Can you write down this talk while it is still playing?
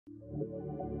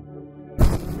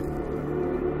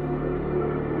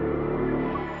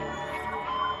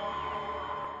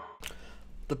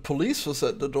The police was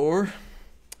at the door.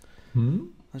 Hmm?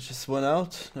 I just went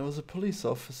out. There was a police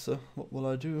officer. What will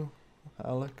I do,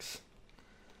 Alex?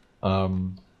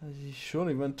 He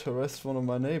surely went to arrest one of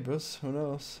my neighbors. Who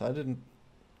knows? I didn't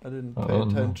pay Oh, no.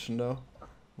 attention though.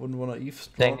 Wouldn't want to Dang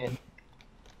eavesdrop. it.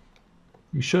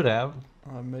 You should have.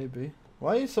 Maybe.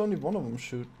 Why is only one of them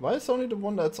shoot? Why is only the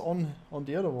one that's on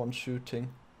the other one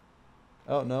shooting?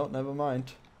 Oh no, never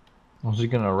mind. Was he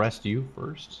gonna arrest you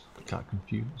first? Got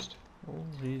confused. Oh,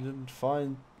 he didn't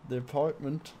find the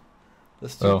apartment. The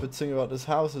stupid thing about this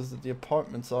house is that the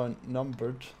apartments aren't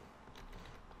numbered.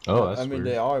 Oh, that's I mean, weird.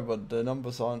 they are, but the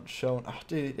numbers aren't shown. Ah,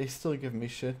 they still give me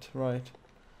shit, right?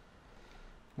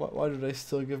 Why do they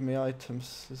still give me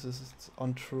items? This is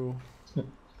untrue.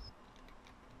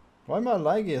 Why am I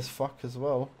laggy as fuck as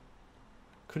well?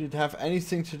 Could it have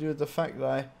anything to do with the fact that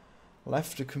I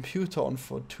left the computer on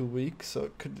for 2 weeks? Or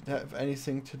could it have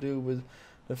anything to do with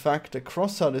the fact that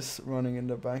Crossout is running in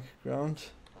the background?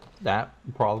 That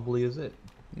probably is it.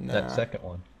 Nah, That second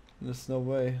one. there's no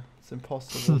way. It's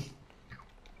impossible.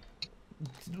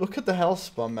 Look at the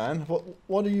health bar, man.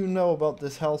 What do you know about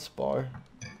this health bar?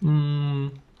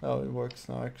 Oh, it works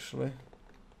now, actually.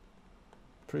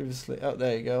 Previously... Oh,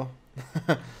 there you go.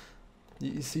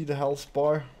 You see the health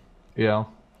bar? Yeah.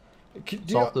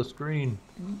 It's off the screen.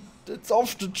 It's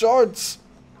off the charts.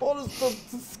 What does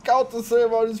the scout to say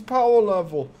about his power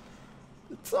level?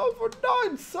 It's over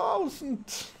 9,000.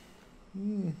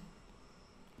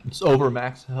 It's over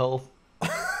max health.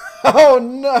 Oh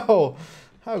no!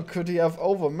 How could he have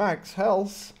over max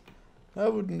health?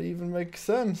 That wouldn't even make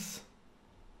sense.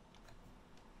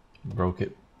 Broke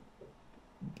it.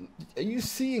 Are you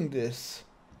seeing this?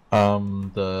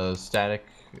 The static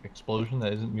explosion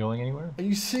that isn't going anywhere? Are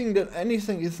you seeing that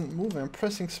anything isn't moving? I'm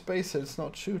pressing space and it's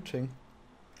not shooting.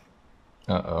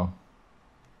 Uh-oh.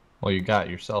 Well, you got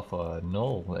yourself a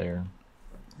null there.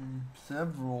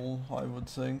 Several, I would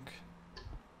think.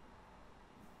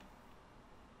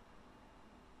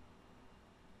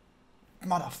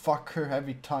 Motherfucker,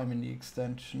 every time in the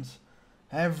extensions.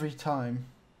 Every time.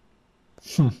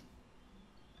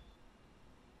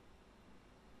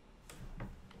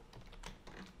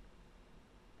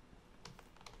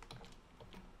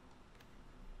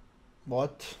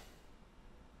 What?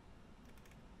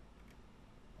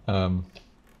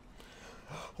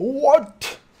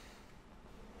 What?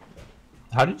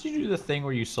 How did you do the thing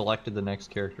where you selected the next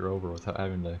character over without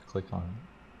having to click on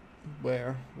it?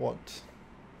 Where? What?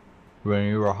 When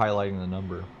you were highlighting the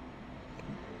number.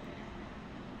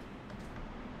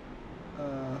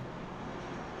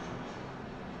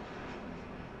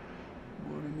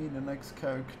 What do you mean the next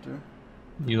character?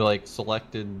 You like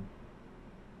selected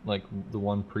like the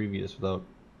one previous without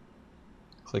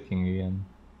clicking again.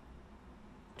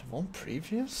 The one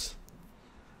previous?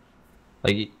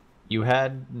 Like you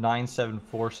had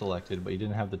 974 selected, but you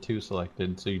didn't have the 2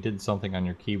 selected, so you did something on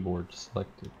your keyboard to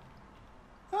select it.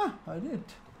 Ah, I did.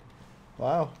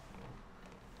 Wow.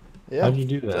 Yeah, How'd you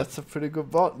do that? That's a pretty good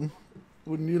button.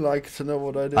 Wouldn't you like to know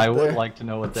what I did I there? would like to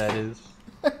know what that is.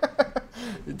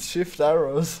 It's shift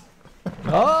arrows.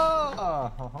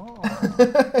 Ah!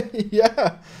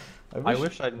 Yeah. I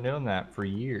wish I'd known that for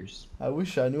years. I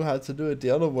wish I knew how to do it the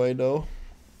other way, though.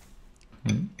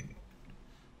 Hmm?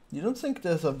 You don't think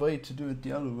there's a way to do it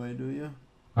the other way, do you?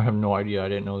 I have no idea. I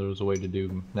didn't know there was a way to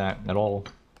do that at all.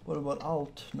 What about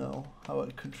Alt? No. How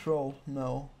about Control?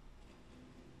 No.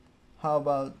 How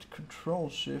about Control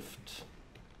Shift?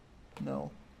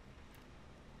 No.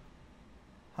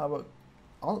 How about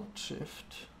Alt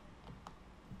Shift?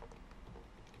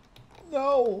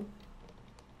 No!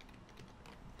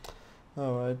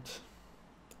 Alright.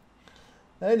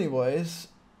 Anyways.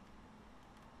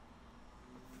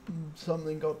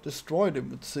 Something got destroyed, it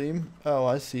would seem. Oh,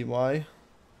 I see why.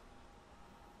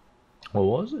 What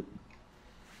was it?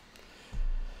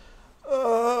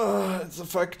 It's the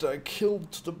fact I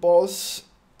killed the boss,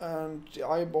 and the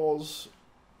eyeballs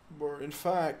were in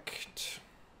fact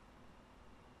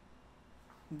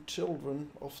children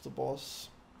of the boss.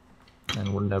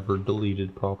 And were never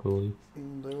deleted properly.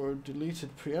 And they were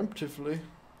deleted preemptively,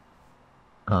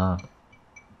 Uh,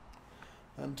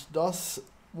 and thus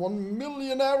 1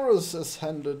 million errors is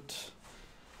handed.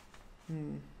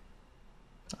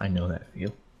 I know that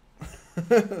feel.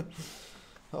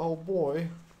 Oh boy.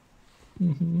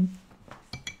 Mm-hmm.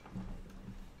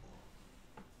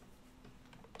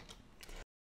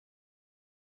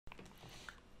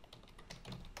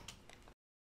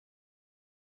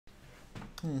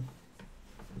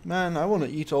 Man, I want to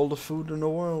eat all the food in the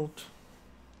world.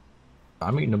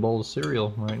 I'm eating a bowl of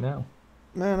cereal right now.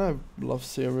 Man, I love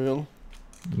cereal.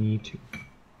 Me too.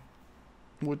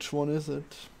 Which one is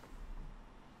it?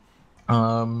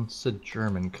 It's a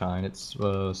German kind. It's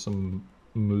some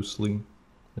muesli.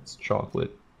 It's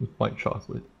chocolate with white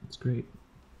chocolate. It's great.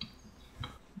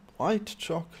 White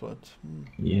chocolate.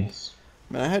 Yes.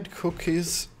 Man, I had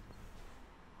cookies.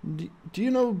 Do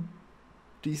you know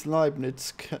these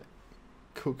Leibniz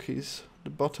cookies? The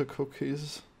butter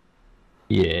cookies?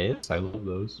 Yes, I love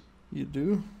those. You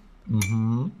do?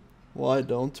 Mm-hmm. Well, I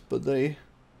don't, but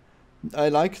I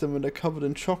like them when they're covered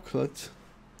in chocolate.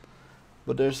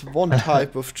 But there's one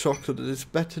type of chocolate that is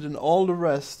better than all the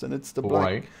rest, and it's the black,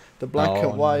 Right. the black Oh,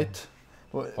 and white.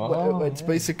 Oh, It's yeah.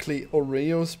 basically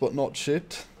Oreos, but not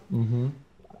shit. Mm-hmm.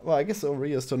 Well, I guess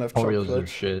Oreos don't have Oreos chocolate. are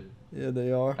shit. Yeah,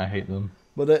 they are. I hate them.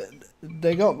 But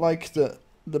they got like the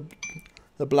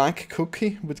black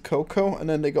cookie with cocoa, and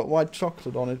then they got white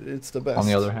chocolate on it. It's the best. On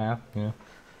the other half, yeah.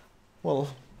 Well,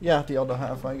 yeah, the other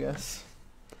half, I guess.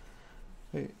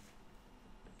 Hey,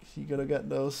 you gotta get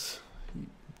those.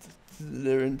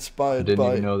 They're I inspired didn't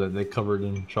by. even know that they covered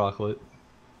in chocolate.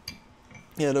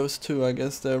 Yeah, those two, I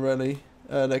guess they're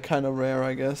they're kind of rare,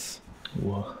 I guess.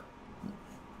 Whoa.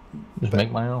 Just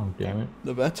make my own, damn it.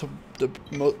 The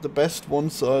best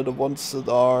ones are the ones that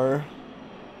are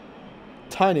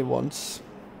tiny ones.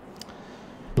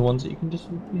 The ones that you can just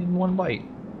eat in one bite.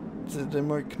 They're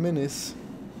like minis.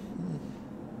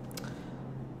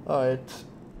 Alright.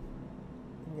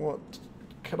 What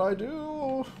can I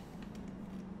do?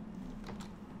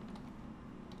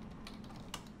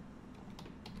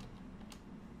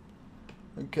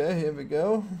 Okay, here we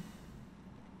go.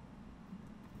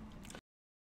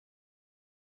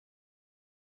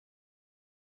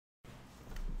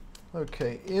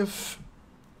 Okay, if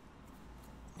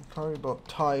Caribot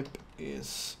type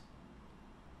is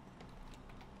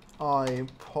eye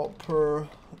popper,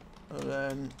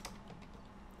 then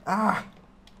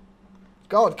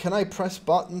God, can I press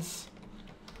buttons?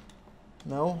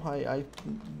 No, I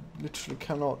literally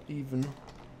cannot even.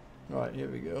 Right, here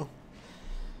we go.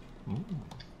 Ooh.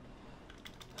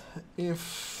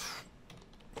 If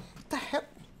what the heck?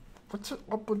 What's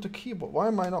up with the keyboard? Why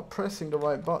am I not pressing the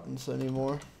right buttons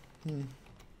anymore?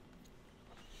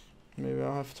 Maybe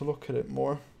I'll have to look at it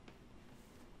more.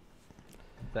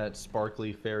 That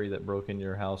sparkly fairy that broke into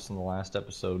your house in the last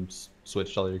episode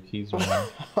switched all your keys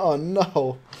around. Oh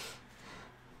no!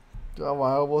 Oh,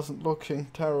 I wasn't looking.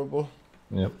 Terrible.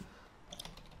 Yep.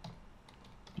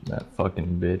 That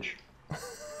fucking bitch.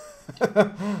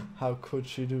 How could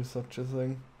she do such a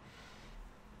thing?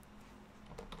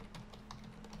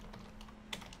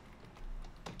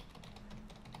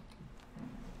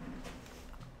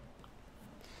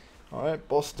 Alright,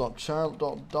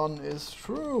 boss.child.done is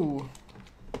true.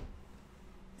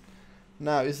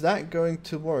 Now, is that going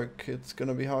to work? It's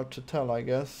gonna be hard to tell, I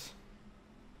guess.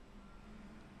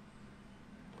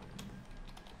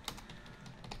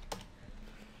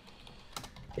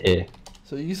 Yeah.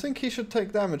 So you think he should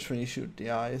take damage when you shoot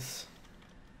the eyes?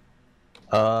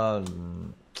 No.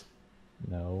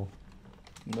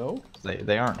 No?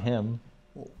 They aren't him.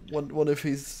 What if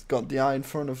he's got the eye in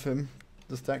front of him?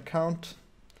 Does that count?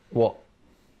 Well,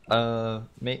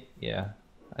 yeah.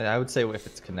 I would say if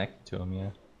it's connected to him, yeah.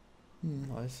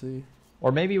 I see.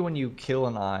 Or maybe when you kill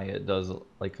an eye, it does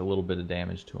like a little bit of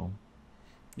damage to him.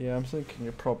 Yeah, I'm thinking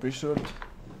you probably should,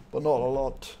 but not a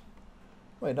lot.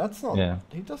 Wait, that's not... Yeah.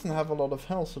 He doesn't have a lot of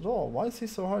health at all. Why is he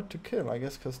so hard to kill? I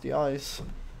guess because the eyes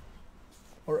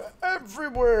are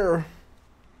everywhere.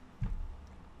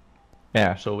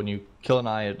 Yeah, so when you kill an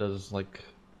eye, it does like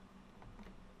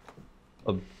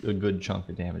a good chunk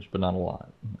of damage, but not a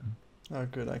lot. Oh,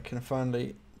 good. I can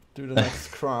finally do the next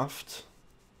craft.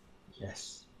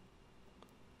 Yes.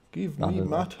 Give Not me enough.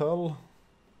 metal.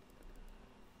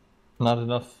 Not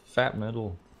enough fat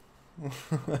metal.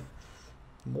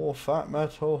 More fat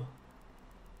metal.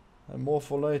 And more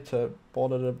for later.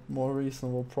 Bought at a more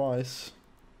reasonable price.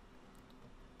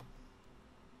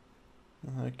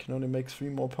 I can only make 3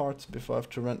 more parts before I have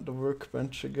to rent the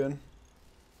workbench again.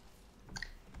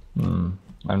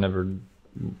 I've never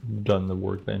done the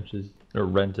workbenches or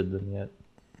rented them yet.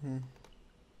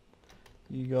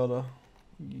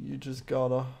 You just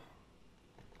gotta.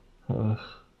 Ugh.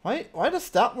 Why does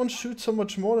that one shoot so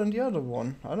much more than the other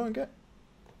one? I don't get.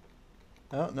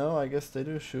 Oh, no, I guess they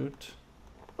do shoot.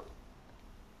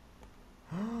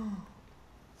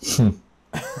 This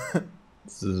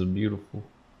is beautiful.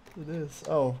 It is.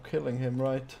 Oh, killing him,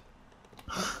 right.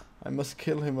 I must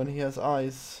kill him when he has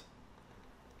eyes.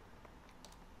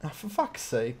 Ah, for fuck's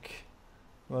sake.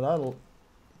 Well, that'll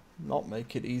not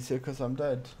make it easier because I'm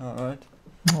dead. Alright.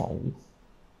 Oh.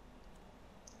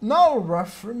 No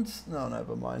reference. No,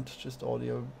 never mind. Just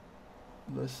audio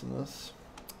listeners.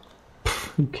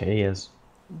 Who cares?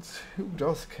 Who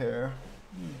does care?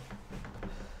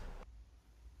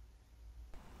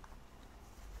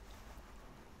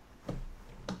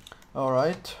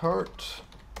 Alright, hurt.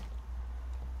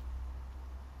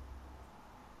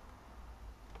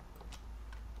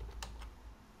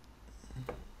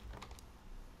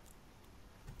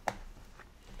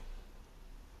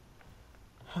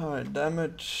 Alright,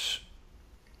 damage.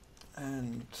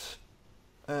 And...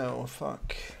 oh,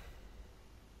 fuck.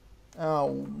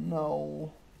 Oh,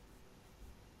 no.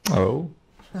 Oh?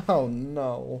 Oh,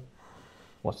 no.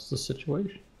 What's the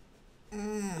situation?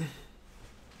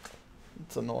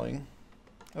 It's annoying.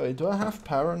 Oh, wait, do I have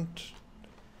parent?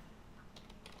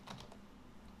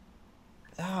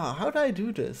 Ah, how do I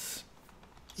do this?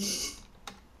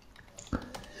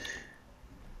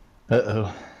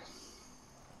 Uh-oh.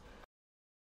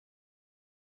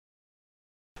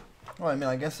 Oh, I mean,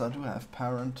 I guess I do have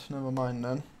parent. Never mind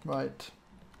then. Right.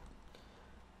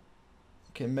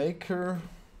 Okay, maker.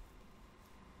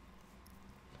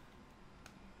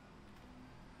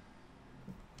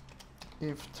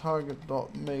 If target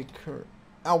dot maker.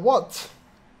 Ah, what?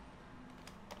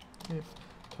 If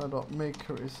target dot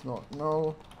maker is not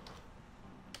null.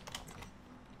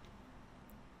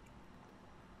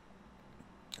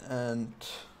 And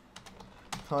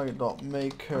target dot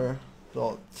maker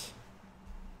dot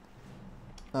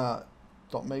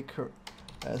maker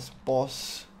as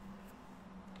boss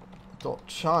dot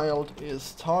child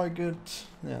is target.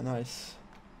 Yeah, nice.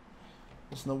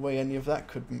 There's no way any of that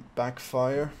could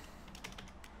backfire.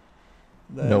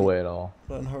 Then, No way at all.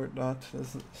 Then hurt that.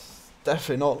 There's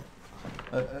definitely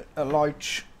not a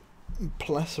large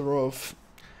plethora of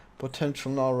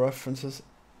potential null references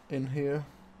in here.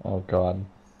 Oh god.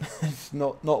 It's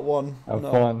not one. Have no.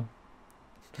 fun.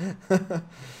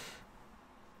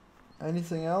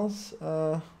 Anything else?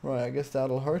 Right, I guess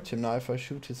that'll hurt him now if I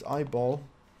shoot his eyeball.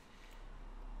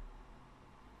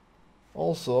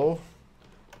 Also,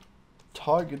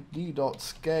 target D dot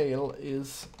scale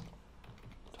is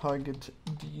target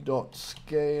D dot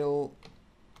scale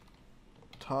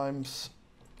times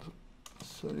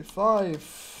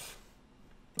 35.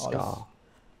 Oh,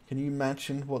 can you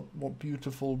imagine what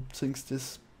beautiful things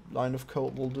this line of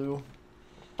code will do?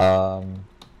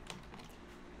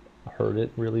 Hurt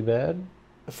it really bad?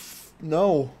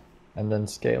 No. And then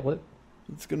scale it?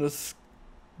 It's gonna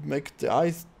make the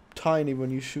eyes tiny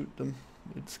when you shoot them.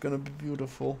 It's gonna be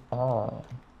beautiful. Ah.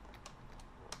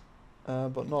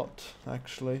 But not,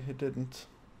 actually. It didn't.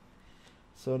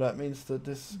 So that means that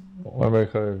this... Or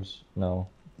because... no.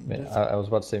 I was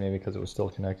about to say maybe because it was still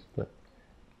connected, but...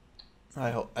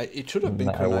 I hope... it should have been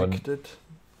No, connected.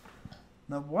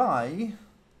 Now why...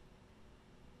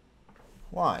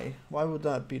 Why would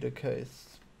that be the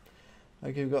case?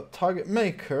 Like you've got target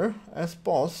maker as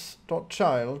boss dot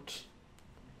child.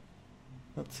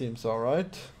 That seems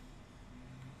alright.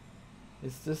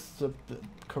 Is this the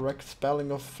correct spelling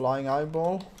of flying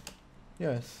eyeball?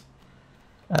 Yes.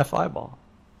 F eyeball.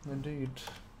 Indeed.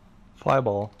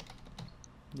 Flyball.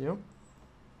 Yep.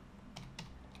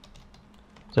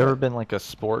 Has there ever been like a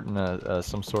sport in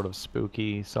some sort of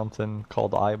spooky something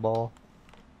called eyeball?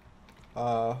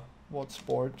 What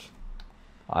sport?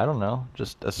 I don't know,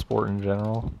 just a sport in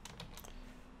general.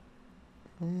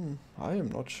 I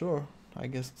am not sure. I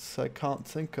guess I can't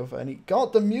think of any.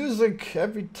 God, the music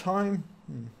every time.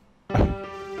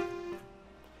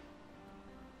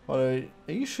 But are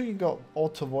you sure you got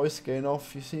auto voice gain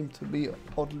off? You seem to be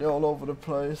oddly all over the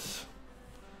place.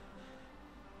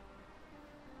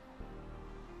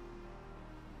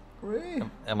 Really?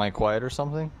 Am I quiet or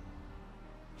something?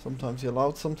 Sometimes you're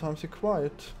loud, sometimes you're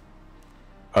quiet.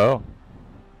 Oh.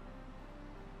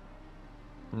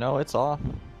 No, it's off.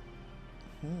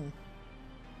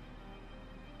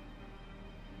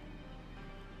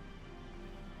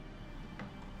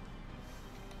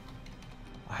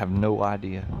 I have no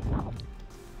idea.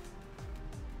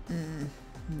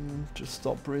 Just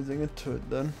stop breathing into it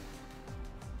then.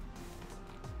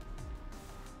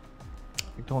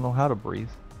 I don't know how to breathe.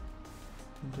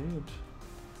 Indeed.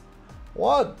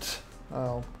 What?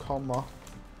 Oh, comma.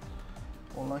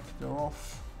 Or like they're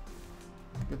off.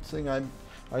 Good thing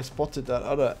I spotted that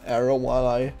other error while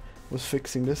I was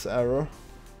fixing this error.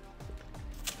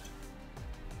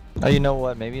 Oh, you know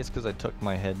what? Maybe it's because I took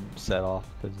my headset off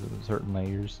because it was hurting my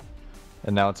ears.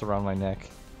 And now it's around my neck.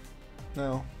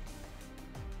 No.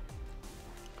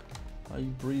 Are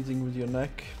you breathing with your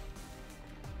neck?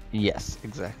 Yes,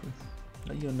 exactly.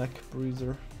 Are you a neck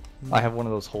bruiser? I have one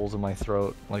of those holes in my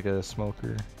throat, like a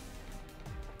smoker.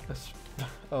 That's,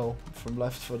 oh, from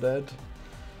Left 4 Dead?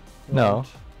 No. Right.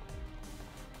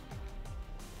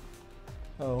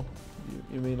 Oh,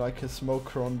 you mean like a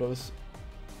smoker on those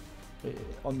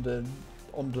on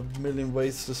the million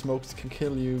ways the smokes can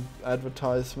kill you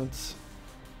advertisements.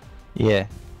 Yeah.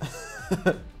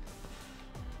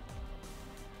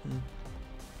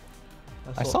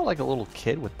 I saw like a little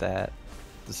kid with that.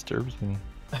 Disturbs me.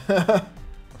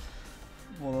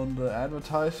 One on the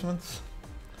advertisements.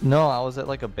 No, I was at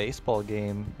like a baseball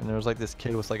game and there was like this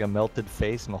kid with like a melted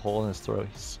face and a hole in his throat.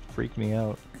 He freaked me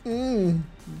out.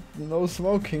 No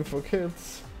smoking for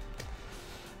kids.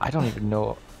 I don't even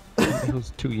know. He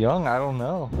was too young. I don't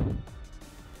know.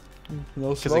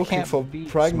 No smoking for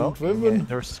pregnant women.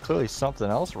 There's clearly something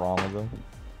else wrong with them.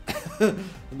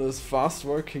 And those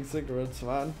fast-working cigarettes,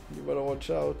 man. You better watch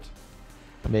out.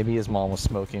 Maybe his mom was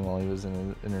smoking while he was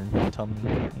in her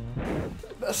tummy.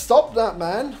 Stop that,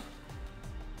 man!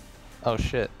 Oh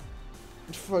shit!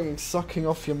 You're fucking sucking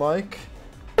off your mic.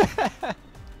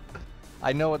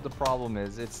 I know what the problem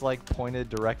is. It's like pointed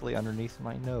directly underneath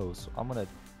my nose. I'm gonna.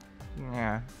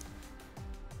 Yeah.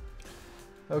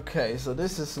 Okay, so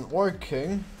this isn't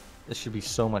working. This should be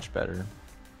so much better.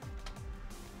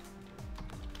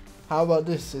 How about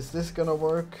this? Is this gonna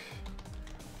work?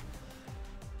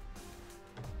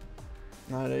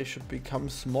 Now they should become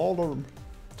smaller,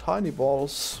 tiny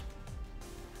balls.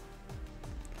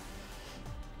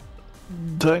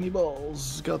 Tiny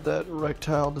balls got that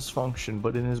erectile dysfunction,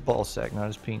 but in his ball sack, not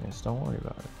his penis. Don't worry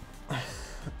about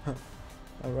it.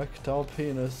 Erectile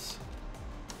penis.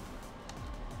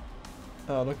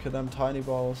 Oh, look at them tiny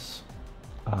balls.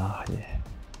 Ah, yeah.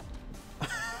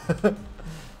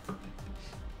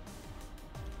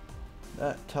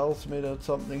 That tells me that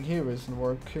something here isn't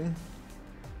working.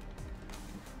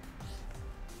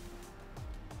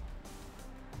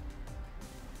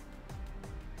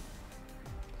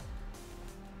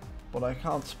 But I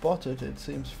can't spot it, it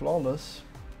seems flawless.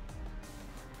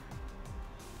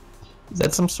 Is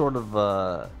that some sort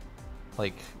of,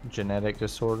 like, genetic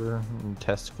disorder?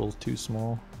 Testicles too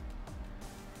small?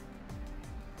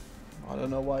 I don't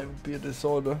know why it would be a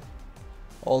disorder.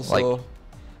 Also... Like,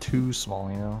 too small,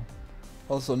 you know?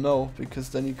 Also no, because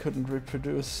then you couldn't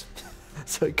reproduce.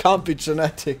 So it can't be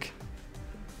genetic.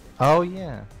 Oh,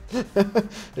 yeah.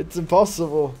 It's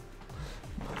impossible.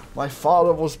 My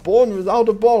father was born without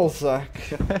a ball sack.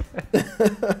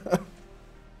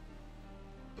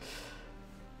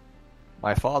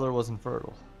 My father was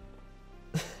infertile.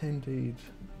 Indeed.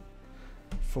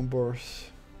 From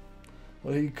birth.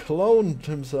 Well, he cloned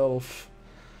himself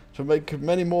to make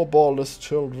many more ballless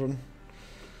children.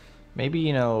 Maybe,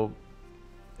 you know,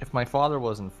 if my father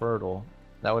was infertile,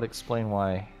 that would explain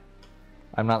why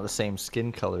I'm not the same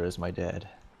skin color as my dad.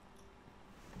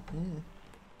 Mm.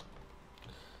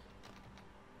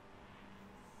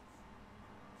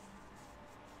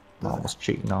 Mom was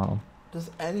cheating on him.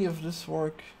 Does any of this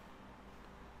work?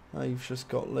 Oh, you've just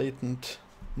got latent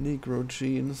Negro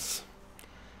genes.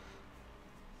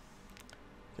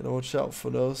 Gotta watch out for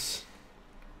those.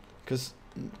 Because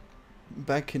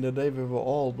back in the day we were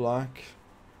all black.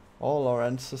 All our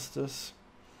ancestors.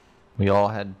 We all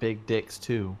had big dicks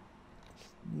too.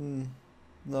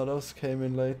 No, those came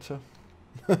in later.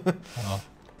 Oh.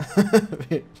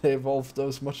 They evolved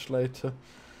those much later.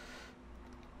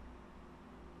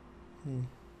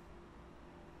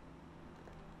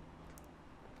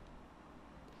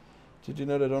 Did you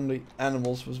know that only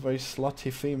animals with very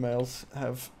slutty females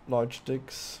have large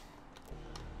dicks?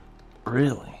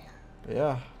 Really?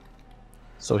 Yeah.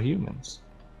 So humans.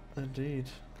 Indeed.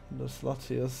 The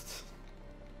sluttiest.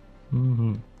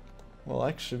 Mm-hmm. Well,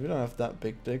 actually, we don't have that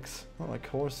big dicks. Not like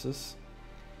horses.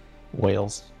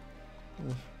 Whales.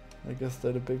 I guess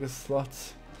they're the biggest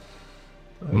sluts.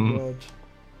 Oh Mm. god.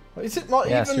 Is it not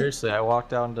Yeah, even... seriously, I walked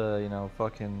down to, you know,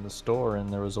 fucking the store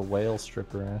and there was a whale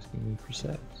stripper asking me for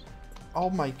sex. Oh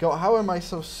my god, how am I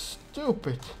so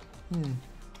stupid?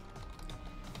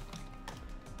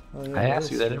 Oh, yeah, I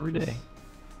ask it you is that every stupid. day.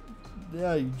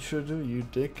 Yeah, you sure do, you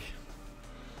dick.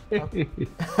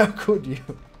 How could you?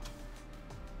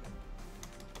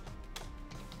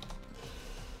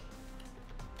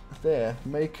 There,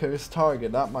 maker's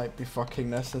target, that might be fucking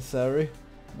necessary,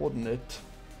 wouldn't it?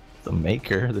 The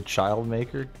maker, the child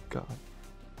maker? God.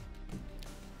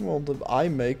 Well, the eye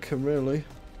maker, really.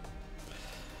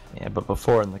 Yeah, but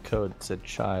before in the code it said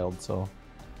child, so...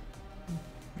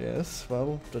 Yes,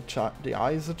 well, the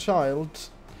eye's a child.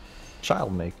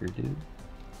 Child maker, dude.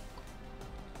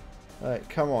 Alright,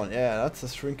 come on, yeah, that's a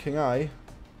shrinking eye.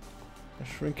 A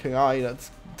shrinking eye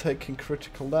that's taking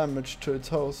critical damage to its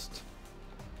host.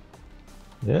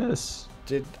 Yes.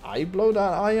 Did I blow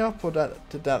that eye up, or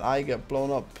did that eye get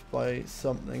blown up by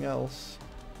something else?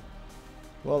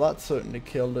 Well, that certainly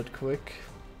killed it quick.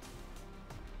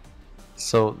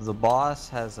 So the boss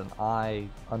has an eye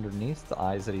underneath the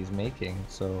eyes that he's making.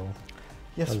 So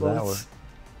Yes, how does well, that work?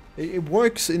 it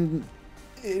works in.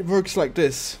 It works like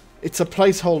this. It's a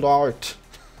placeholder art.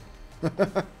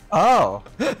 Oh,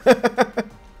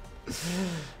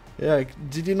 Yeah,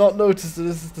 did you not notice that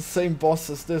this is the same boss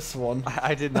as this one?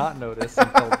 I did not notice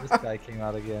until this guy came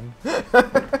out again.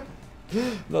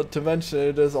 Not to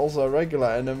mention, there's also a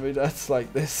regular enemy that's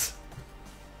like this.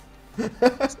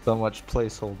 So much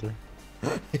placeholder.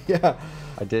 Yeah.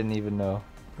 I didn't even know.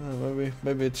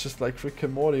 Maybe it's just like Rick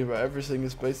and Morty, where everything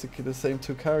is basically the same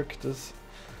two characters.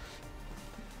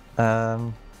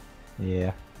 Yeah.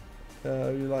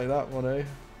 You like that one, eh?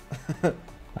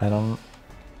 I don't.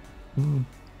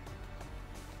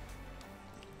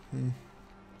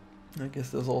 I guess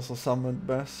there's also Sam and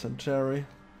Bess and Jerry.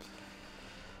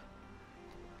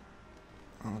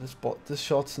 Oh, this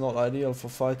shot's not ideal for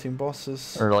fighting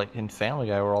bosses. Or like in Family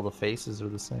Guy, where all the faces are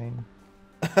the same.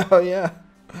 Oh yeah.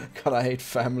 God, I hate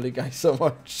Family Guy so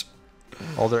much.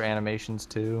 All their animations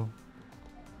too.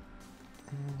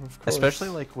 Of course. Especially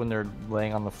like when they're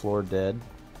laying on the floor dead,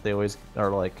 they always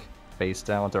are like face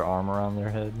down with their arm around their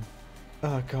head.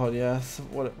 Oh god, yes.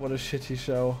 What a shitty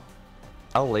show.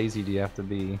 How lazy do you have to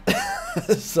be?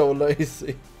 So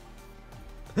lazy.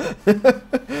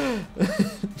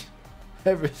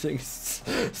 Everything's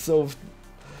so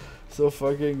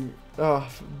fucking. I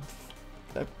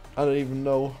don't even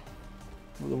know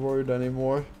the word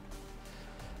anymore.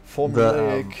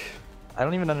 Formulaic. I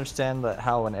don't even understand that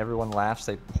how when everyone laughs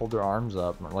they hold their arms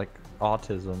up, like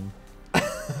autism.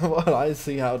 Well, I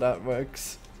see how that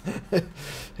works.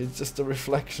 It's just a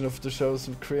reflection of the show's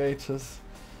creators.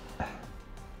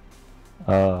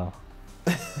 They're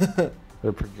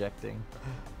projecting.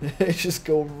 They just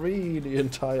go re the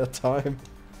entire time.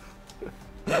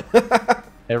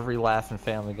 Every laugh in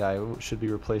Family Guy should be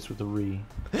replaced with a re.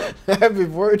 Every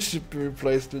word should be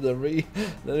replaced with a re.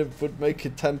 Then it would make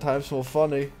it 10 times more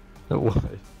funny. It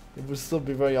would. It would still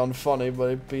be very unfunny, but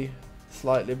it'd be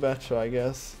slightly better, I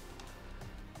guess.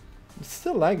 It's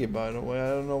still laggy, by the way. I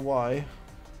don't know why.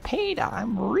 Peter,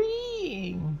 I'm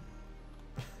reeing.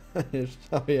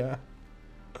 Oh yeah.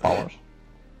 Dollars.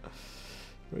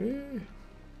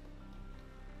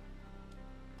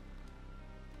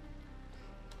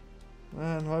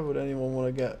 Man, why would anyone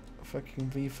want to get fucking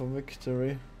V for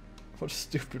victory? What a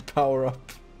stupid power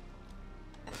up.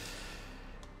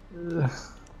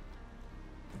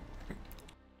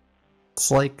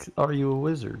 It's like, are you a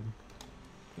wizard?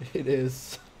 It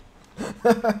is.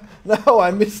 No,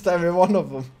 I missed every one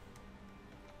of them.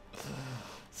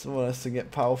 Someone has to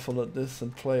get powerful at this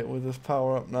and play it with his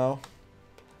power up now.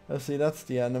 Oh, see, that's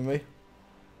the enemy.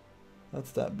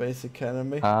 That's that basic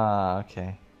enemy. Ah,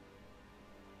 okay.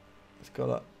 He's got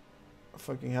a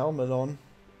fucking helmet on.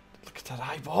 Look at that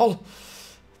eyeball.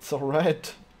 It's so red.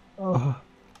 Oh.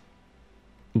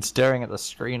 Been staring at the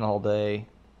screen all day.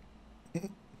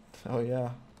 Oh yeah.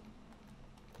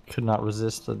 Could not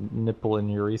resist the nipple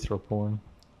and urethra porn.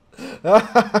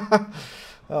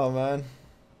 Oh man.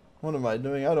 What am I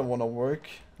doing? I don't want to work.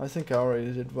 I think I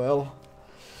already did well.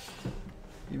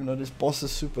 Even though this boss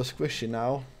is super squishy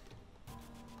now.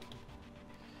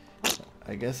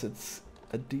 I guess it's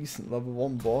a decent level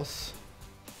 1 boss.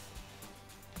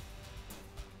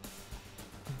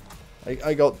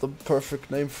 I got the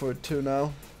perfect name for it too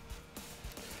now.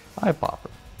 Hi, Popper.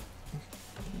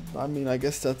 I mean, I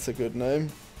guess that's a good name.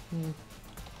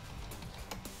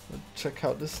 Check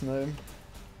out this name.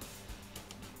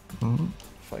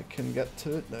 If I can get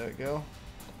to it, there we go.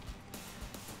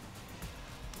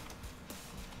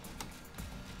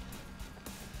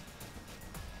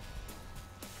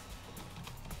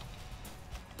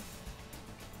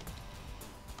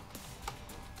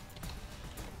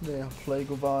 Yeah,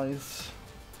 Plague of Eyes.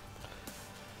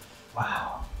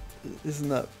 Wow. Isn't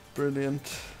that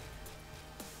brilliant?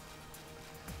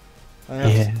 I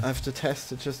have to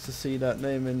test it just to see that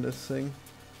name in this thing.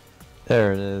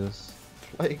 There it is.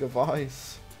 Plague of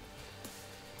Eyes.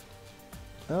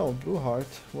 Oh, Blue Heart.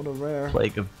 What a rare.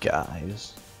 Plague of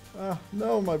Guys. Ah,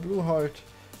 no, my Blue Heart.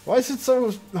 Why is it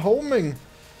so homing?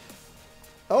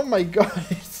 Oh my god,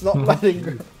 it's not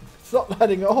letting. It's not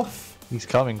letting off. He's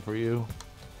coming for you.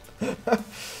 He's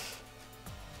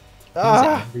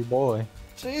Ah, an angry boy.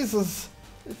 Jesus,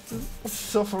 it's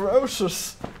so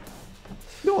ferocious.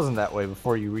 He wasn't that way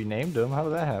before you renamed him. How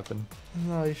did that happen?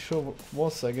 No, he sure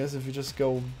was. I guess if you just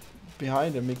go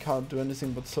behind him, he can't do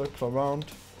anything but circle around.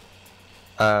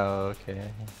 Oh,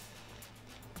 okay.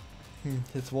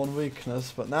 It's one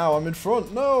weakness, but now I'm in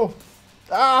front. No!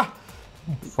 Ah!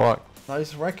 Fuck. Now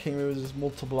he's wrecking me with his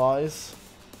multiple eyes.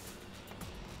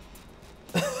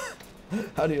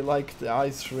 How do you like the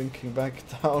eyes shrinking back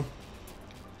down?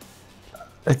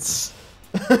 It's...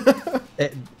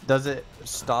 does it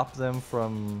stop them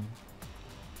from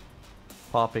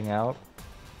popping out?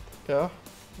 Yeah.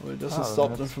 Well, it doesn't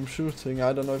stop them from shooting.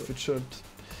 I don't know if it should.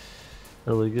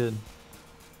 Really good.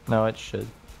 No, it should.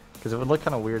 Because it would look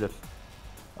kind of weird if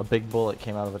a big bullet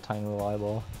came out of a tiny little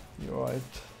eyeball. You're right.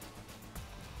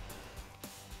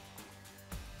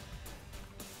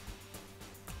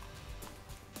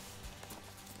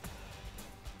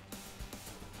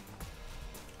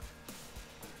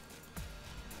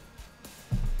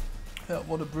 Yeah,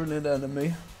 what a brilliant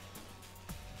enemy.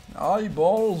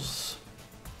 Eyeballs!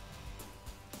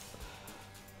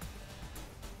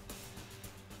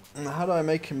 How do I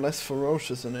make him less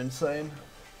ferocious and insane?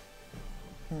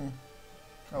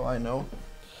 Oh, I know.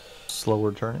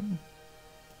 Slower turning?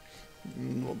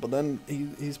 But then he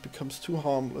becomes too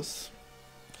harmless.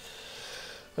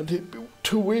 And he'd be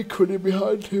too weak when you're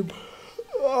behind him.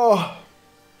 Oh.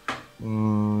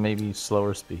 Maybe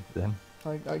slower speed then.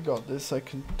 I got this. I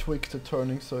can tweak the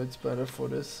turning so it's better for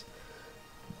this.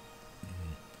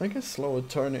 I guess slower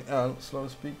turning, slower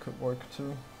speed could work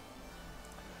too.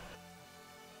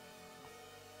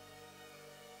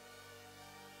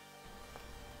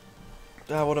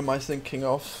 What am I thinking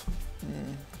of?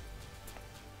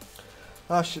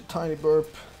 Ah shit, tiny burp.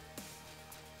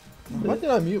 Why did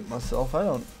I mute myself? I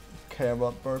don't care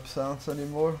about burp sounds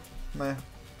anymore. Meh.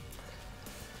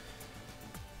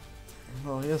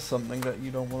 Oh, here's something that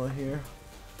you don't want to hear.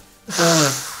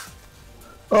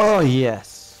 Oh,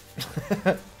 yes.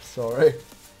 Sorry.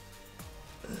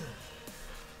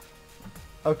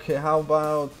 Okay, how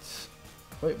about...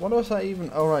 Wait, what was I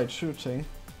even... Oh, right, shooting.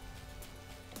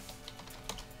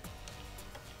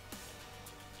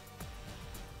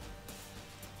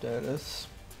 There it is.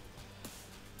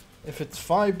 If it's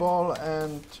fireball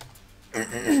and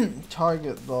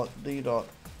target.d.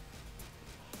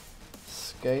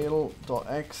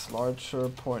 Scale.x larger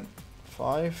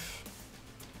 0.5.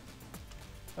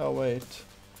 Oh wait.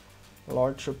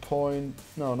 Larger point.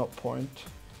 No, not point.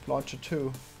 Larger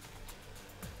 2.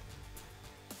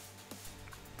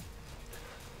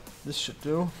 This should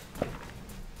do.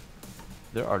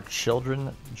 There are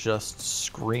children just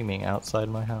screaming outside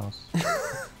my house.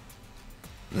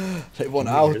 They want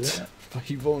out, but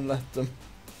you won't let them.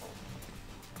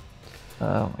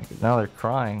 Oh my god, now they're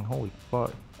crying. Holy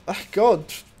fuck. God.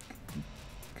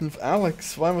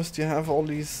 Alex, why must you have all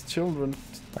these children?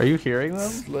 Are you hearing them?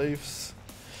 Slaves.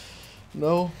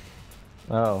 No.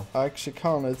 Oh. I actually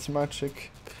can't, it's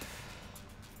magic.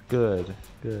 Good,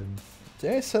 good.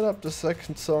 Did I set up the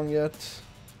second song yet?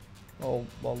 Oh,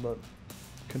 well, the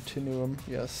continuum,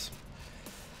 yes.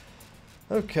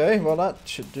 Okay, well that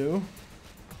should do.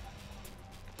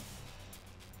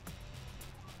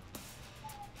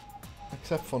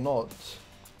 Except for not.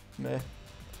 Meh.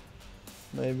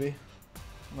 Maybe.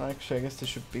 Actually, I guess there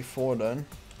should be 4 then.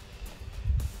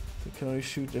 We can only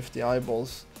shoot if the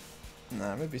eyeballs...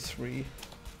 Nah, maybe 3.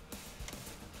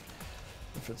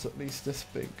 If it's at least this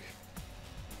big.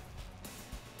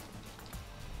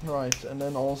 Right, and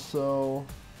then also...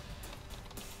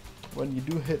 When you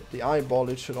do hit the eyeball,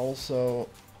 it should also...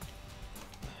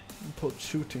 put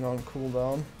shooting on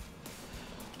cooldown.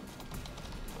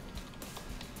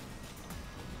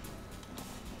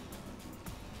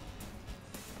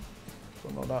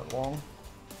 For not that long.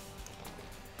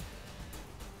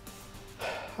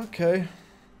 Okay.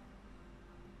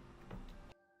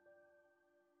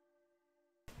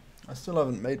 I still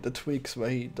haven't made the tweaks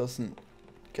where he doesn't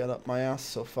get up my ass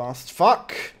so fast.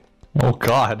 Fuck! Oh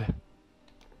god.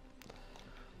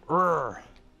 Urgh.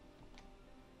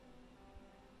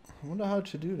 I wonder how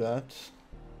to do that.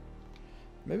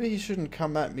 Maybe he shouldn't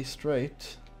come at me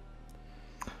straight.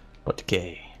 But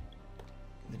gay.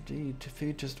 Indeed, if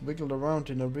he just wiggled around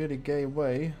in a really gay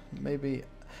way, maybe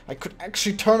I could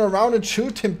actually turn around and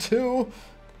shoot him too!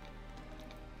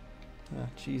 Ah,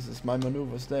 Jesus, my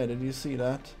maneuver's there, did you see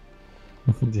that?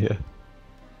 Yeah.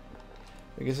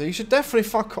 Okay, so he should definitely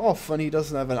fuck off when he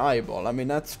doesn't have an eyeball. I mean,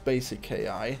 that's basic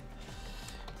AI.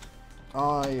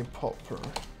 Eye popper.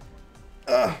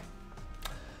 Ugh.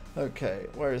 Okay,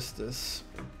 where is this?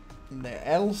 There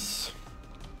else.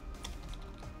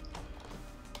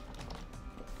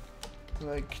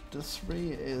 Vector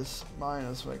 3 is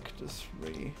minus vector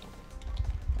 3.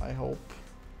 I hope.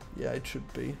 Yeah, it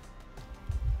should be.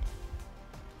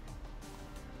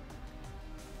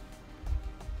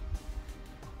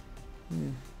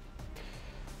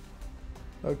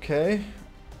 Okay,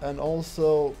 and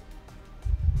also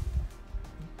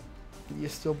you're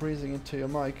still breathing into your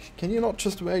mic. Can you not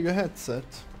just wear your headset?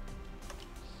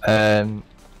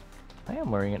 I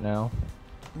am wearing it now.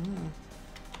 Mm.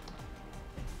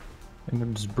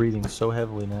 I'm just breathing so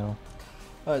heavily now.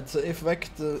 Alright, so if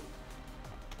vector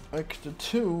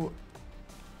 2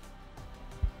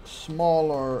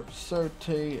 smaller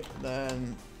 30,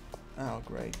 then oh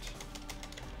great.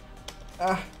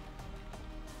 Ah,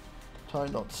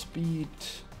 time not speed.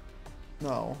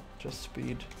 No, just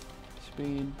speed.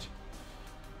 Speed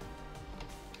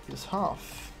is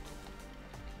half.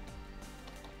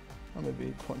 Or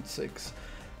maybe 0.6.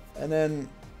 And then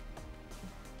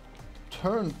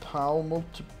turn power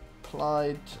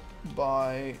multiplied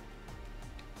by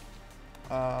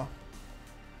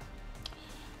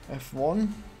F1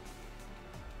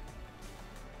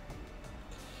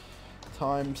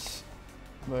 times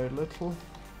very little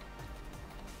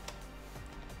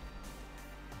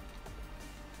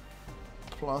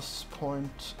plus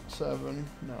 0.7,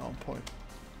 no,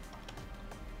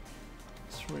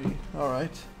 0.3.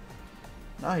 Alright.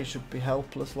 Now he should be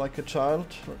helpless like a child.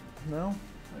 No?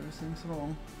 Everything's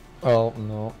wrong. Oh,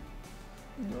 no.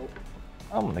 Nope.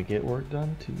 I'm gonna get work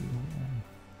done too.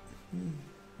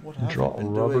 What have Draw you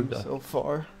been rubber doing duck. so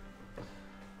far?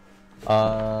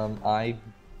 I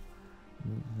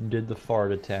did the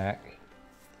fart attack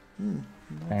That's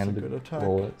and a the good attack.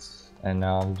 bullets, and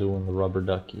now I'm doing the rubber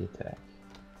ducky attack.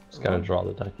 Just gotta Rub- draw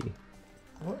the ducky.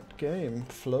 What game?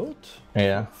 Float?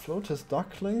 Yeah, Float has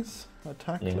ducklings?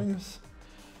 Attacklings?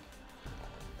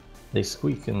 they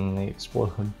squeak and they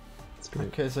explode. It's great.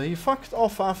 Okay, so he fucked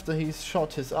off after he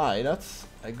shot his eye. That's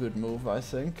a good move, I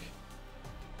think.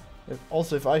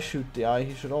 Also, if I shoot the eye,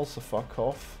 he should also fuck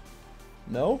off.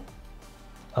 No?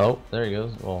 Oh, there he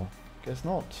goes. Well, Guess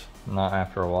not. not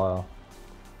after a while.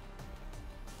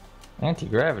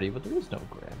 Anti-gravity, but there is no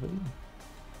gravity.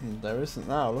 There isn't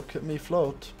now. Look at me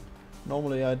float.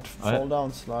 Normally I'd fall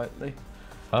down slightly.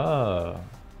 Oh,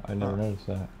 I never noticed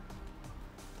that.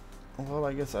 Well,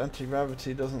 I guess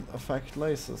anti-gravity doesn't affect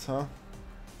lasers, huh?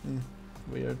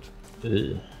 Weird.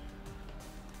 Ugh.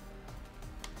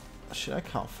 Shit, I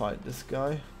can't fight this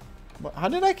guy. But how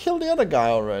did I kill the other guy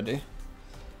already?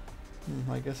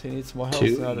 I guess he needs more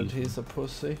health now that he's a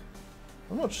pussy.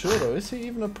 I'm not sure though, is he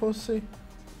even a pussy?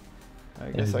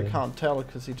 I guess I can't tell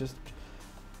because he just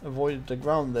avoided the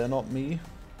ground there, not me.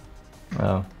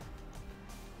 Oh.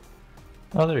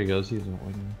 Oh, there he goes. He's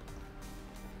avoiding.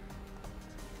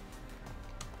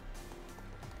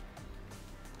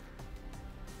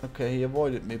 Okay, he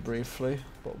avoided me briefly,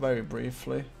 but very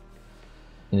briefly.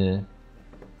 Yeah.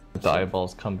 The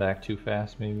eyeballs come back too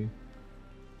fast, maybe.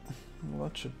 Well,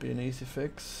 that should be an easy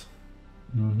fix.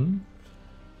 Mm-hmm.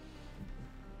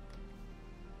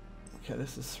 Okay,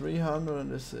 this is 300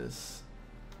 and this is...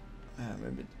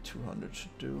 maybe 200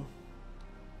 should do.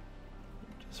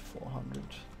 Just 400.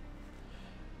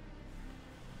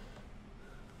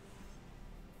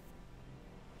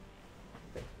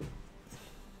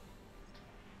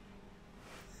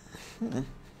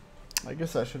 I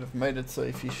guess I should have made it so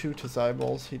if you shoot his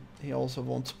eyeballs, he also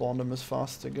won't spawn them as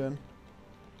fast again.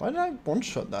 Why did I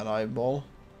one-shot that eyeball?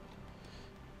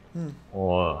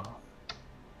 Whoa.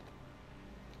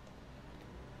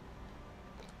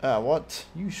 What?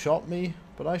 You shot me,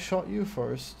 but I shot you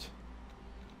first.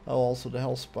 Oh, also the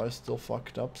health bar is still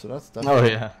fucked up, so that's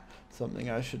definitely something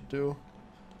I should do.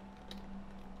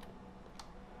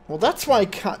 Well, that's why I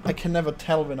can never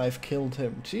tell when I've killed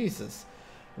him. Jesus.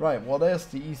 Right, well, there's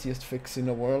the easiest fix in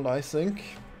the world, I think.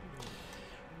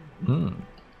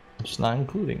 Just not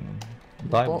including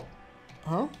the eyeball.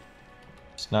 Huh?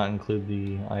 Just not include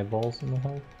the eyeballs in the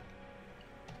health.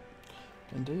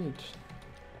 Indeed.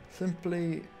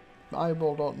 Simply,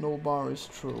 eyeball.no bar is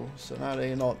true, so now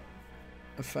they're not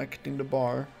affecting the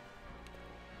bar.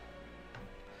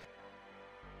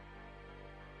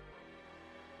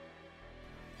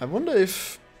 I wonder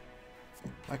if...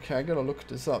 Okay, I gotta look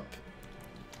this up.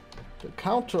 The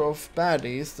counter of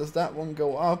baddies, does that one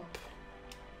go up?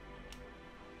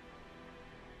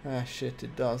 Ah shit,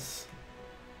 it does.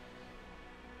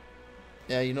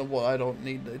 Yeah, you know what, I don't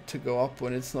need it to go up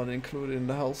when it's not included in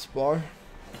the health bar.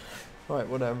 Right,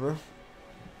 whatever.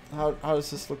 How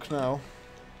does this look now?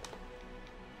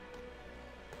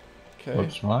 Okay.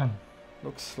 Looks fine.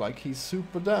 Looks like he's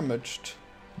super damaged.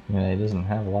 Yeah, he doesn't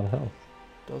have a lot of health.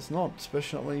 Does not,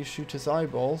 especially not when you shoot his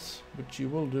eyeballs, which you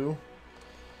will do.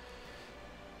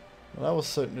 Well, that was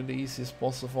certainly the easiest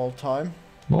boss of all time.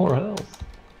 More health.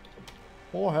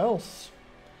 More health.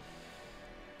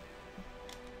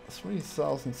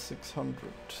 3,600.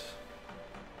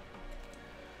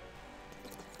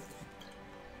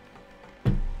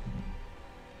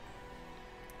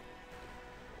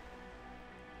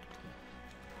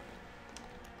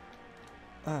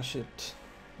 Ah shit.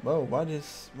 Whoa, why did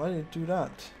it do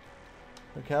that?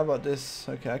 Okay, how about this?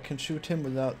 Okay, I can shoot him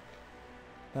without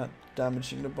that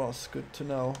damaging the boss. Good to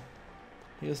know.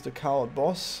 Here's the coward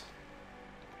boss.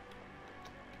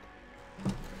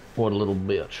 What a little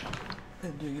bitch.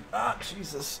 Indeed. Ah,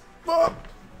 Jesus. Ah!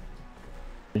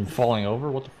 Been falling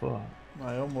over? What the fuck?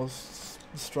 I almost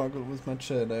struggled with my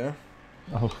chair there.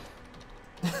 Oh.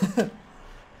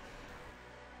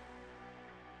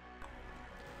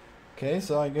 Okay,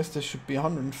 so I guess there should be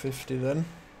 150 then.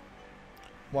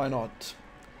 Why not?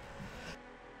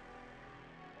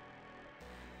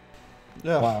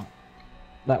 Yeah. Wow.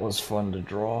 That was fun to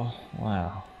draw.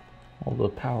 Wow. All the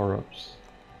power-ups.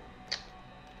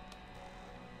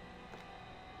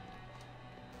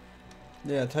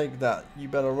 Yeah, take that. You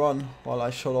better run while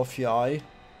I shut off your eye.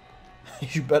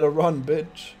 You better run,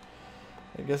 bitch.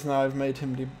 I guess now I've made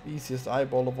him the easiest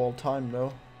eyeball of all time,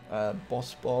 though.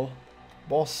 Boss ball.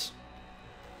 Boss.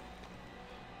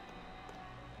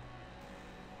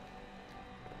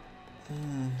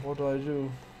 What do I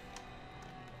do?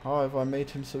 How have I made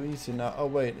him so easy now? Oh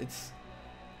wait, it's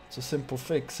a simple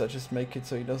fix. I just make it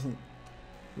so he doesn't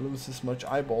lose as much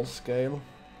eyeball scale.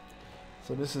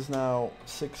 So this is now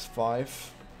 6'5",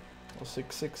 or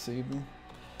 6'6" even.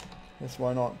 Yes,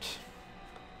 why not?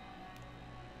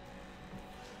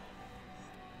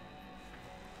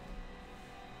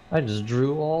 I just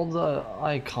drew all the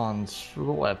icons for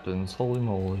the weapons. Holy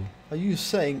moly. Are you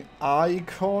saying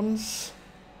icons?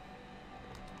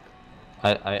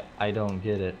 I don't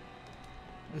get it.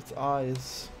 It's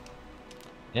eyes.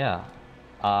 Yeah.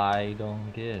 I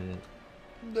don't get it.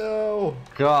 No.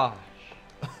 Gosh.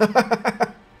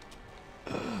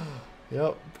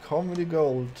 Yep, comedy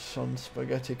gold on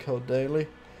Spaghetti Code Daily.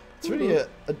 It's really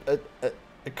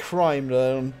a crime that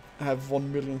I don't have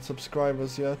 1 million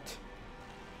subscribers yet.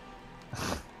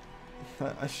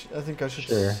 I think I should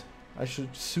Sure. I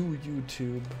should sue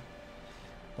YouTube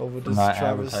over this Not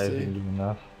travesty. advertising you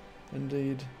enough.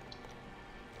 Indeed.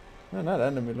 Man, that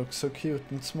enemy looks so cute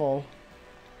and small.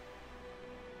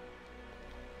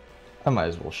 I might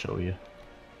as well show you.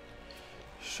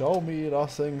 Show me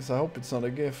those things. I hope it's not a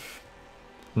GIF.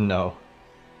 No.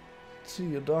 See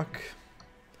you, duck.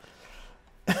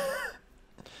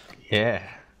 Yeah.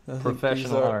 I think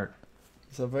Professional art.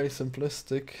 These are very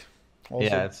simplistic. Also,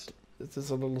 Yeah, it is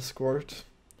a little squirt.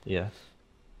 yeah.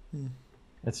 Hmm.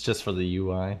 It's just for the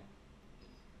UI.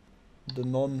 The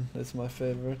nun is my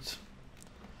favorite.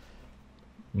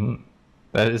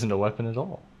 That isn't a weapon at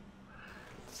all.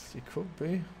 It could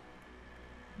be.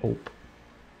 Nope.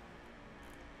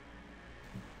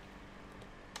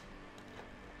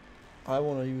 I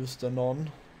want to use the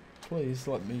nun. Please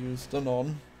let me use the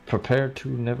nun. Prepare to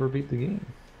never beat the game.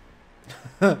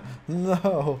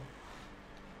 No.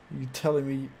 You telling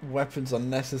me weapons are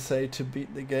necessary to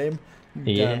beat the game? You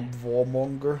Yeah. damn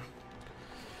warmonger.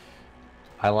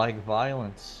 I like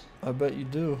violence. I bet you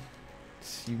do.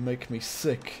 You make me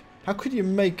sick. How could you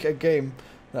make a game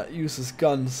that uses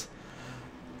guns?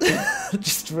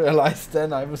 Just realized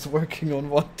then I was working on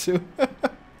one too.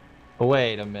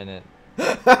 Wait a minute.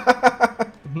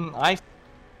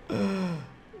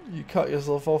 You cut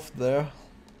yourself off there.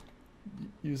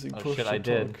 Using push shit, to I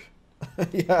did. talk.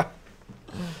 Yeah.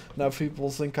 Now people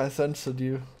think I censored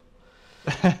you.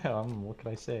 What can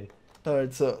I say?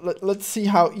 Alright, so let's see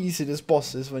how easy this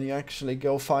boss is when you actually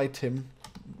go fight him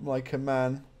like a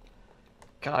man.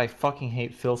 God, I fucking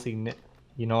hate filthy Nick.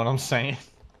 You know what I'm saying?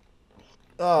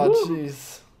 Oh,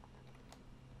 jeez.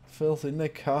 Filthy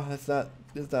Nick, huh?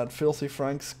 Is that Filthy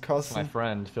Frank's cousin? My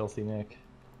friend, Filthy Nick.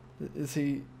 Is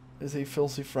he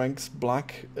Filthy Frank's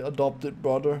black adopted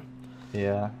brother?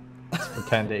 Yeah. It's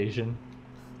pretend Asian.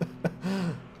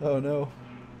 Oh no.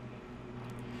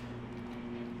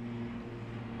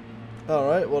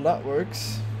 Alright, well that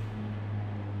works.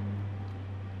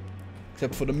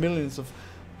 Except for the millions of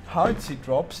hearts he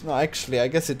drops. No, actually, I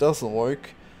guess it doesn't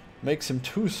work. Makes him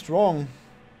too strong.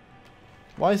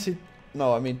 Why is he...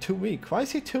 No, I mean too weak. Why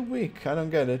is he too weak? I don't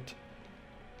get it.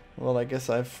 Well, I guess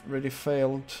I've really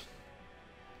failed.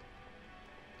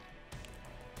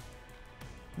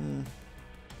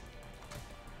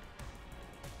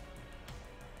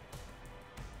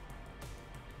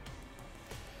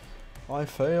 I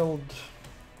failed.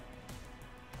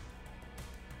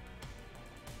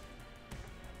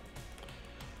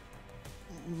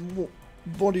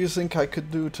 What do you think I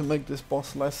could do to make this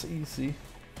boss less easy?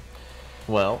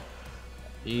 Well,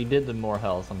 you did the more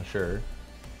health, I'm sure.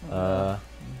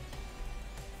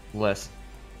 Less.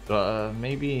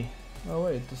 Maybe Oh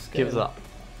wait, the scale.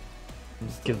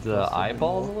 give the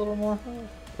eyeballs a little more health,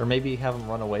 or maybe have them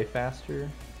run away faster.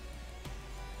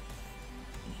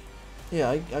 Yeah,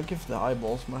 I give the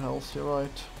eyeballs my health, you're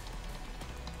right.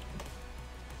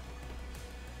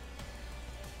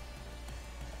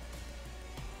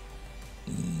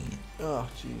 Oh,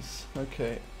 jeez.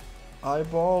 Okay.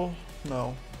 Eyeball?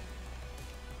 No.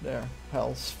 There.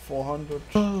 Health 400.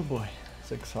 Oh boy.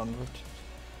 600.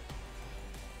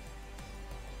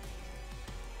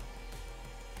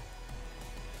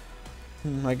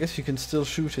 I guess you can still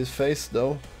shoot his face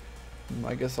though.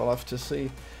 I guess I'll have to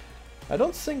see. I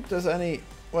don't think there's any...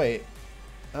 Wait.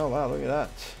 Oh wow, look at that.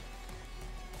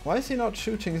 Why is he not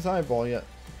shooting his eyeball yet?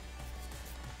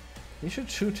 He should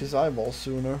shoot his eyeball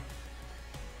sooner.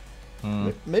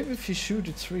 Maybe if you shoot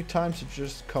it 3 times it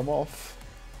just come off.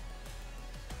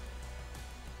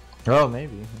 Oh,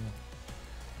 maybe. Yeah.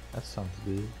 That sounds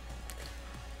good.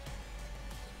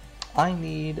 I'm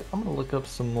gonna look up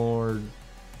some more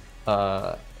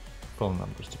phone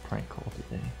numbers to prank call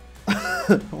today.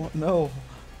 Oh, no.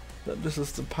 This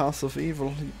is the path of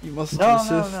evil. You must No,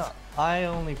 resist. no. I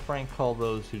only prank call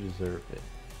those who deserve it.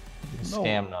 No.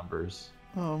 Scam numbers.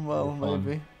 Oh, well,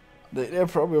 maybe. They're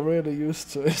probably really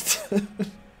used to it.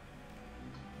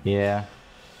 Yeah.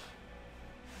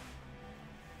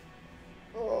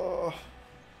 Oh,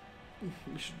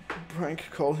 we should prank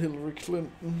call Hillary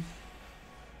Clinton.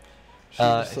 She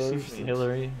Excuse deserves me, it.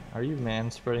 Hillary. Are you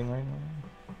manspreading right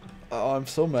now? Oh, I'm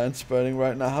so manspreading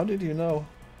right now. How did you know?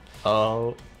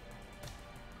 Oh.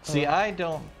 See, I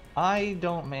don't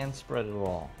manspread at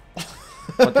all.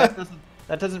 But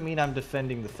that doesn't mean I'm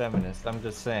defending the feminists. I'm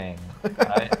just saying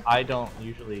I don't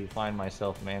usually find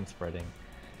myself manspreading.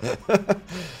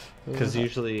 Because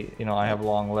usually, you know, I have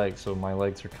long legs, so my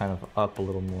legs are kind of up a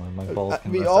little more. My balls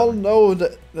can we rest all on my know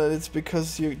that it's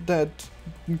because your dad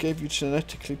gave you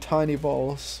genetically tiny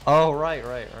balls. Oh, right.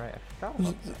 I forgot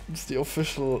about that. It's the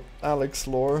official Alex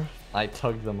lore. I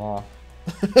tugged them off.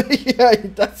 Yeah,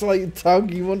 that's why you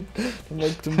tug. You want to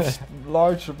make them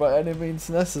larger by any means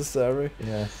necessary.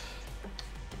 Yes.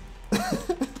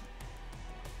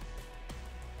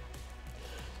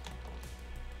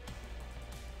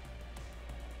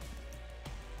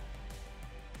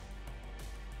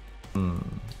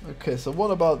 Okay, so what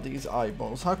about these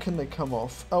eyeballs? How can they come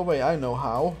off? Oh wait, I know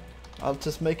how. I'll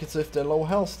just make it so if they're low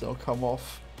health, they'll come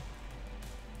off.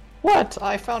 What?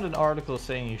 I found an article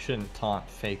saying you shouldn't taunt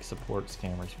fake support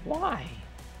scammers. Why?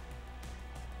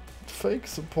 Fake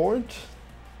support?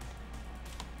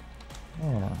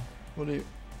 Yeah. What do you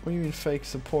mean fake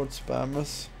support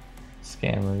spammers?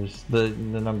 Scammers. The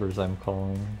numbers I'm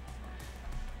calling.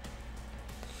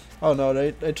 Oh no,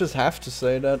 they just have to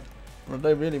say that. Or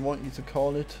they really want you to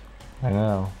call it. I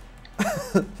know.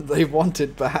 They want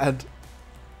it bad.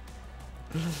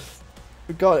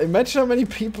 God, imagine how many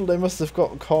people they must have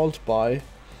gotten called by.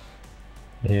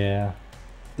 Yeah.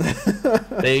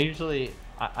 They usually...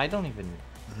 I don't even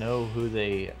know who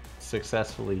they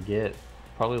successfully get.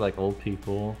 Probably like old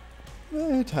people.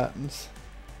 It happens.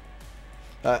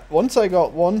 Once I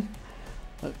got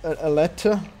a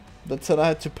letter that said I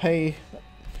had to pay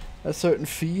a certain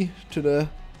fee to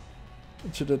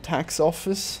the tax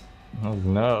office. Oh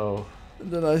no.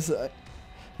 And then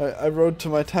I wrote to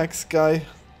my tax guy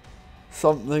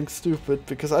something stupid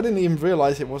because I didn't even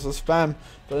realize it was a spam.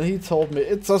 But he told me,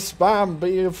 it's a spam,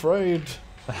 be afraid.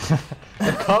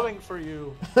 They're coming for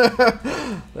you.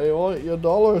 They want your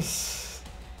dollars.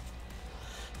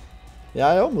 Yeah,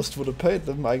 I almost would have paid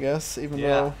them, I guess, even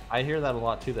though... I hear that a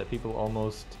lot too, that people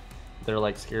almost... They're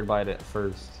like scared by it at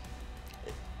first.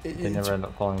 They never end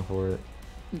up falling for it.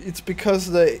 It's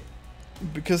because the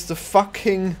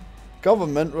fucking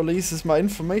government releases my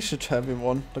information to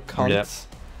everyone, the cunts. Yep.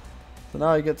 So now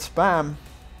I get spam.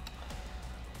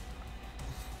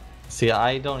 See,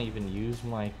 I don't even use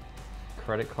my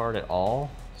credit card at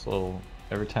all, so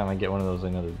every time I get one of those, I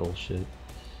know they're bullshit.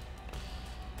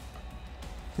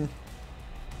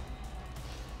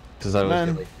 Because I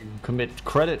was like, you commit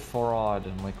credit fraud,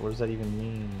 and I'm like, what does that even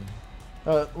mean?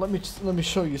 Let me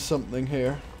show you something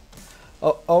here.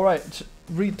 Oh, all right,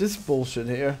 read this bullshit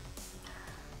here.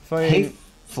 Hey,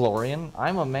 Florian,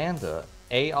 I'm Amanda.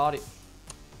 A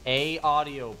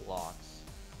audio blocks.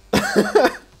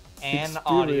 An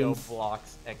audio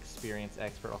blocks experience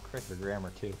expert. I'll correct your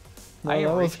grammar too. No,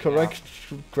 that was correct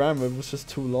grammar. It was just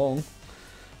too long.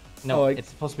 No, it's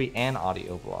supposed to be an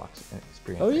audio blocks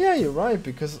experience. Oh yeah, you're right,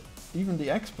 because even the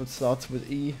expert starts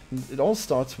with E. It all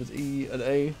starts with E and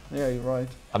A. Yeah, you're right.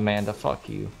 Amanda, fuck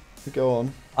you. Go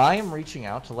on. I am reaching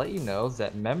out to let you know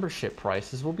that membership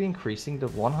prices will be increasing to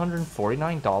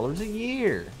 $149 a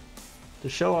year to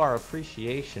show our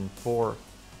appreciation for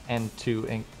and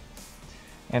to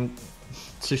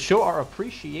show our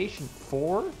appreciation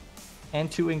for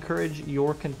and to encourage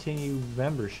your continued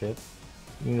membership.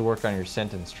 You need to work on your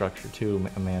sentence structure too,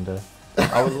 Amanda.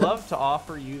 I would love to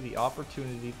offer you the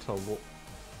opportunity to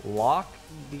lock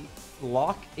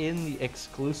in the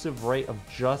exclusive rate of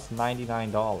just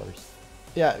 $99.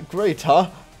 Yeah, great, huh?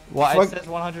 Well, it says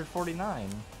 149.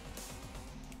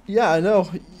 Yeah, I know.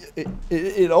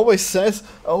 It always says,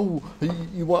 oh,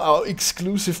 you want our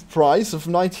exclusive price of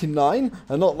 99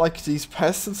 and not like these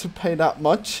peasants who pay that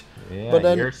much. Yeah, but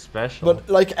then, you're special. But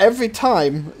like every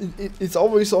time, it's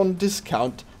always on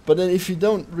discount. But then if you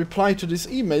don't reply to this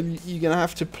email, you're gonna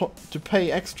have to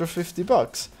pay extra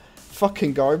 $50.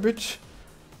 Fucking garbage.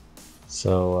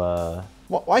 So,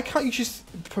 why can't you just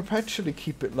perpetually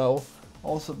keep it low?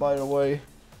 Also, by the way,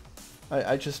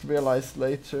 I just realized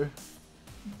later.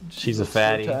 She's a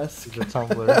fatty. She's a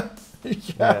tumbler.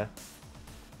 Yeah.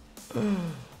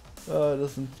 Oh, it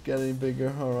doesn't get any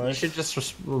bigger. All right. You should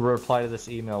just reply to this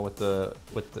email with the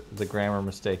grammar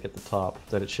mistake at the top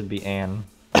that it should be Anne.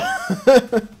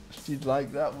 You'd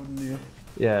like that, wouldn't you?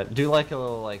 Yeah. Do like a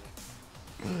little like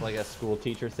a school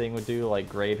teacher thing would do, like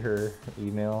grade her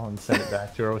email and send it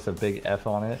back to her with a big F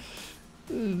on it.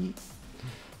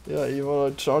 Yeah, you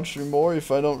wanna charge me more if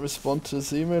I don't respond to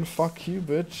this email? Fuck you,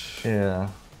 bitch. Yeah.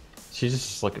 She's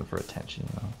just looking for attention,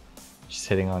 you know. She's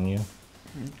hitting on you.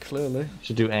 Clearly.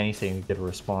 Should do anything to get a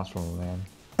response from a man.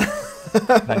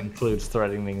 That includes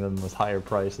threatening them with higher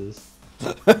prices.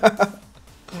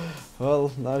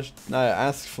 Well, now I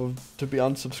asked to be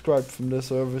unsubscribed from the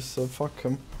service, so fuck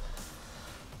him.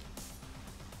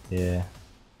 Yeah.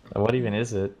 What even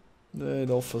is it? It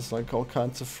offers like all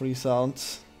kinds of free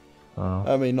sounds. Oh.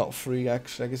 I mean, not free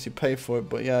actually. I guess you pay for it,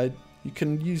 but yeah, you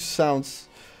can use sounds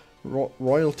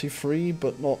royalty free,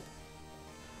 but not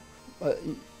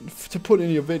to put in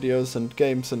your videos and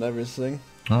games and everything.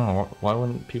 Oh, why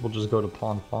wouldn't people just go to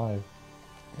Pond 5?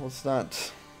 What's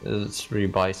that? It's where you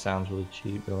buy sounds really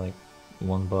cheap. They're like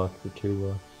 $1 or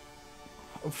 $2.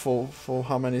 For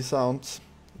how many sounds?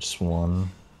 Just one.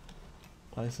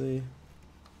 I see.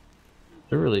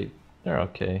 They're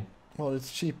okay. Well,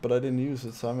 it's cheap, but I didn't use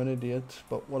it, so I'm an idiot.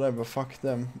 But whatever, fuck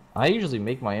them. I usually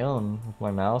make my own with my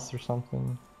mouse or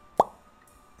something.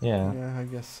 Yeah. Yeah, I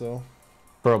guess so.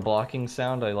 For a blocking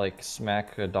sound, I like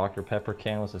smack a Dr. Pepper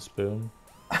can with a spoon.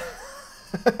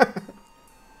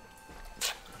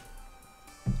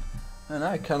 And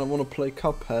I kind of want to play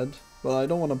Cuphead, but I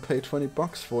don't want to pay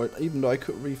 $20 for it, even though I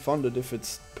could refund it if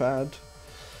it's bad.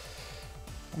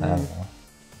 I don't know.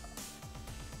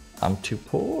 I'm too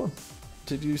poor.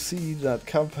 Did you see that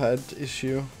Cuphead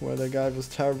issue where the guy was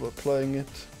terrible at playing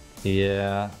it?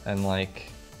 Yeah, and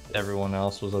like everyone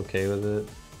else was okay with it.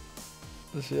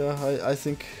 Yeah, I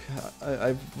think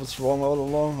I was wrong all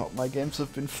along. My games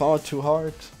have been far too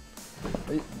hard.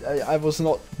 I was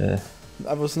not. Yeah.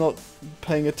 I was not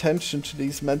paying attention to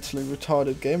these mentally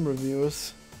retarded game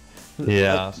reviewers.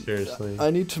 Yeah, seriously. I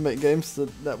need to make games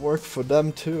that work for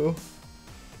them too.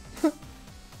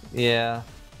 Yeah.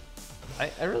 I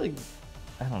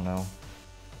don't know.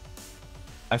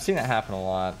 I've seen it happen a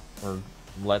lot, where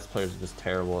Let's Players are just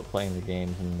terrible at playing the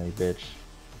games and they bitch,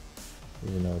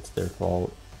 even though it's their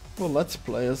fault. Well, Let's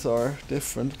Players are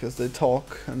different because they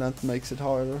talk, and that makes it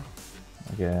harder.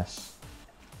 I guess.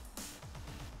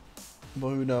 But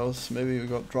who knows? Maybe we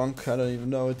got drunk. I don't even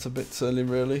know. It's a bit silly,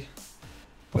 really.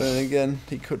 But then again,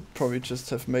 he could probably just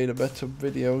have made a better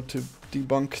video to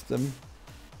debunk them.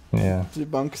 Yeah.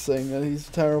 Debunk saying that he's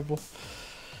terrible.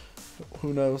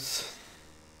 Who knows?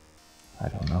 I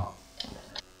don't know.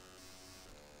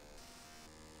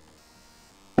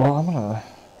 Well, I'm gonna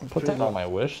put that on my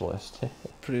wish list.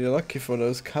 Pretty lucky for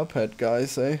those Cuphead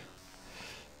guys, eh?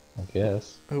 I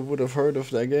guess. Who would have heard of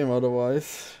that game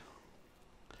otherwise?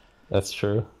 That's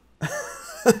true.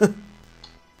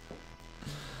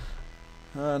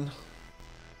 Man.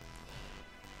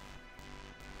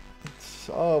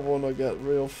 I wanna get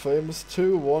real famous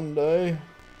too one day.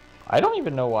 I don't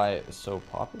even know why it was so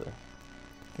popular.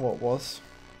 What was?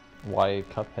 Why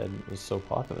Cuphead was so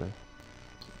popular.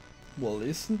 Well,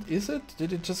 is it?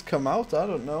 Did it just come out? I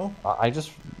don't know. I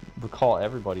just recall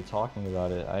everybody talking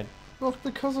about it. Well,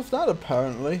 because of that,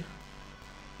 apparently.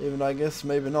 Even I guess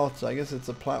maybe not. I guess it's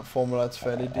a platformer that's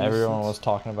fairly decent. Everyone was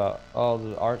talking about, oh,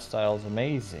 the art style is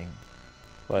amazing,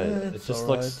 but Yeah, it just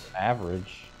looks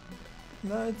average.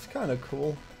 No, it's kind of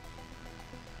cool.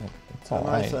 It's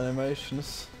alright. Nice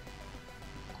animations.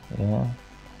 Yeah.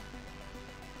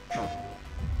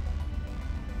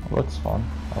 It looks fun.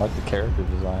 I like the character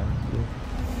design.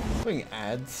 Doing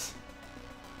ads.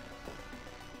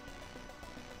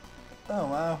 Oh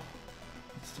wow.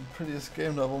 It's the prettiest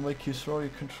game that will make you throw your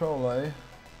controller,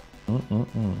 eh?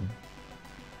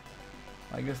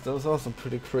 I guess those are some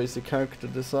pretty crazy character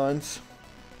designs.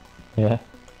 Yeah.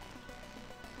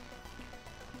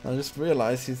 I just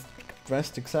realized he's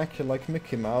dressed exactly like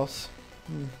Mickey Mouse.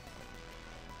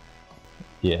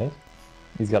 Yeah.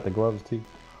 He's got the gloves too.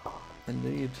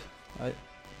 Indeed.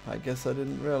 I guess I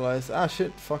didn't realize. Ah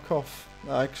shit, fuck off.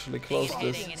 I actually closed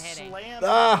this.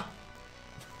 Ah!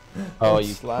 Oh, Don't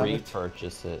you slam it.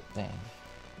 pre-purchase it. Dang.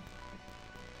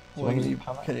 So Well, when does it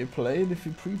come out? can you play it if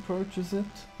you pre-purchase it?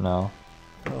 No.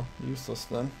 Oh, useless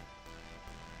then.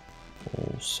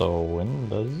 Oh, so when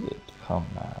does it come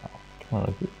out? I'm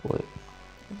gonna Google it.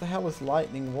 What the hell is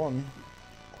Lightning 1?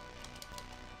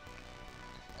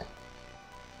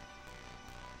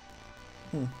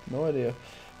 No idea.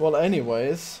 Well,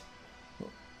 anyways.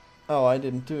 Oh, I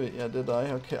didn't do it yet, did I?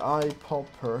 Okay, I pop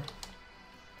her.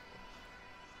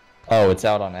 Oh, it's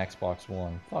out on Xbox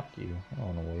One. Fuck you. I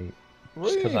don't wanna wait.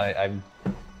 Just because I'm...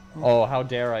 Oh, how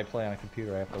dare I play on a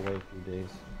computer? I have to wait a few days.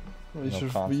 We No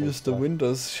should console use the stuff.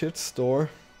 Windows shit store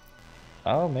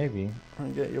Oh, maybe.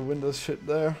 and get your Windows shit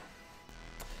there.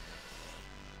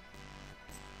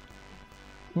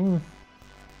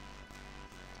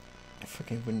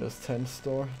 Fucking Windows 10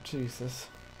 store. Jesus.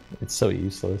 It's so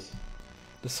useless.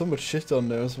 There's so much shit on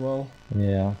there as well.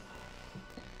 Yeah.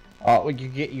 Oh, well,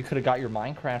 you could have got your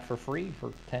Minecraft for free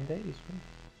for 10 days.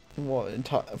 What,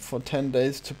 for 10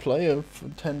 days to play it for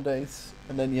 10 days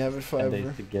and then you have it 10 forever?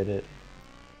 days to get it.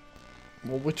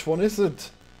 Well, which one is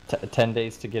it? 10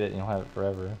 days to get it and you'll have it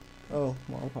forever. Oh,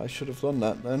 well, I should have done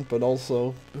that then, but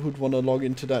also, who'd want to log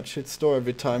into that shit store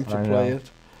every time to I play know.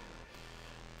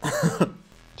 it?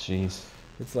 Jeez.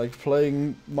 It's like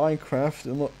playing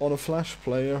Minecraft on a Flash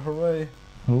player, hooray.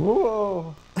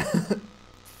 Whoa!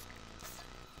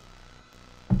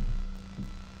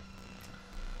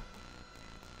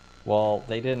 Well,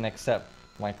 they didn't accept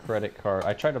my credit card.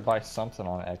 I tried to buy something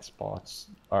on Xbox,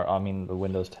 or I mean the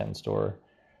Windows 10 store.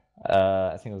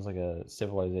 I think it was like a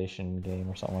Civilization game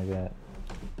or something like that.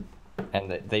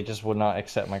 And they just would not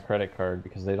accept my credit card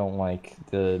because they don't like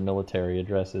the military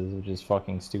addresses, which is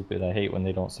fucking stupid. I hate when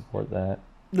they don't support that.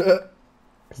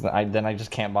 Because then I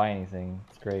just can't buy anything.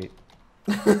 It's great.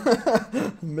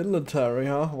 Military,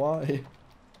 huh? Why?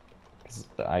 Because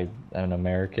I'm an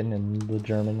American in the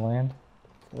German land.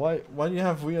 Why do you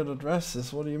have weird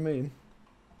addresses? What do you mean?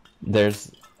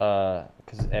 There's,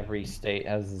 because every state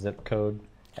has a zip code,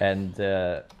 and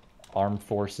the Armed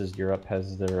Forces Europe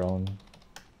has their own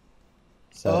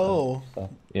set of stuff.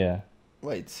 Yeah.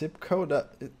 Wait, zip code?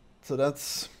 So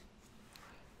that's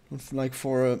like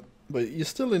for a... But you're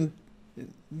still in...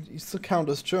 You still count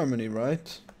as Germany,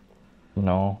 right?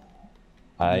 No.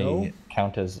 I No?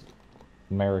 count as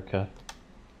America.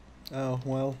 Oh,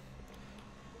 well.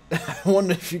 I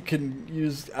wonder if you can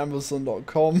use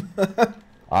Amazon.com.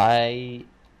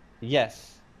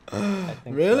 Yes. I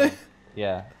think Really? so.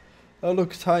 Yeah. Oh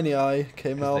look, Tiny Eye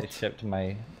came 'Cause out. they shipped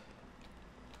my...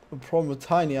 The problem with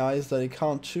Tiny Eye is that he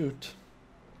can't shoot.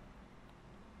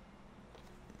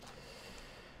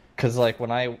 Because, like, when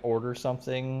I order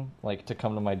something, like, to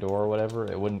come to my door or whatever,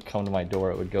 it wouldn't come to my door.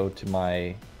 It would go to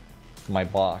my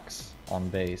box on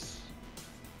base.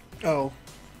 Oh.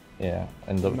 Yeah,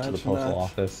 and to the Imagine postal that.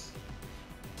 office.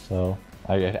 So,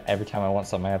 every time I want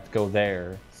something, I have to go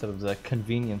there, instead of the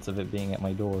convenience of it being at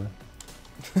my door.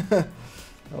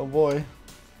 Oh boy.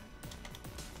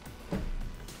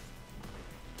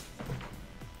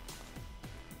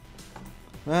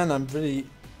 Man,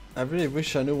 I really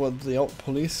wish I knew what the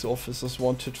police officers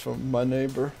wanted from my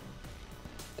neighbor.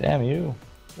 Damn you.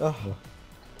 Ugh.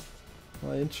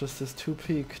 My interest is too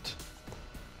piqued.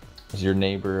 Is your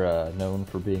neighbor known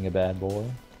for being a bad boy?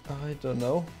 I don't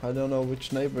know. I don't know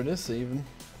which neighbor it is even.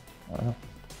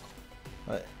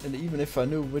 And even if I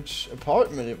knew which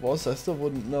apartment it was, I still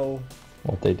wouldn't know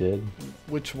What they did?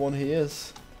 which one he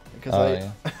is. Because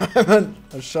Oh, I'm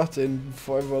a shut-in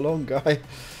forever alone guy.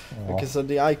 Aw. Because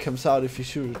the eye comes out if you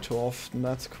shoot it too often,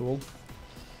 that's cool.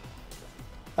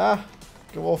 Ah!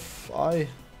 Go off, eye.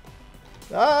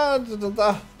 Ah! Da, da,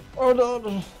 da. Oh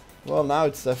no! Well, now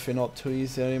it's definitely not too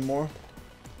easy anymore.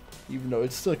 Even though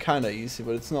it's still kinda easy,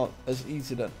 but it's not as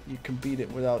easy that you can beat it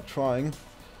without trying.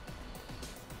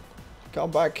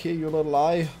 Come back here, you little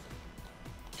eye.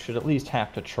 Should at least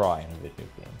have to try in a video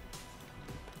game.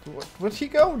 Where'd he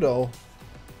go, though?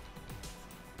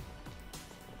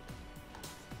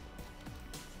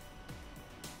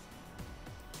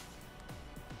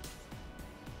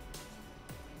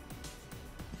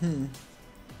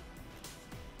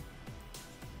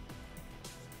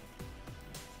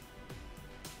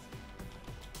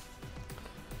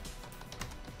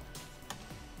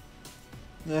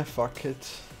 Yeah, fuck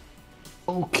it.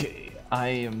 Okay, I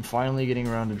am finally getting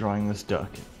around to drawing this duck.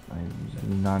 I've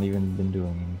not even been doing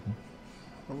anything.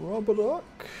 A rubber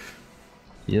duck?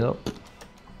 Yep.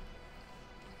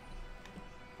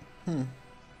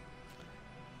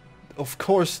 Of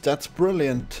course, that's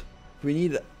brilliant. We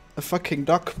need a fucking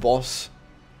duck boss.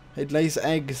 It lays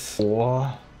eggs.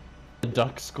 What? A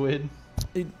duck squid?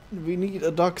 We need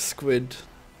a duck squid.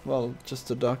 Well, just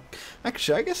a duck.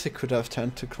 Actually, I guess it could have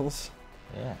tentacles.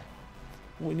 Yeah.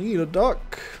 We need a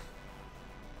duck.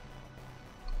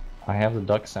 I have the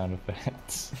duck sound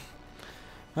effects.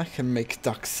 I can make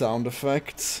duck sound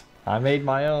effects. I made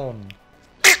my own.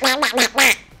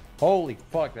 Holy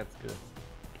fuck, that's good.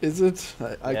 Is it?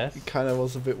 Yes. It kind of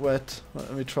was a bit wet.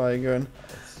 Let me try again.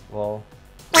 Well,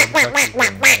 what duck is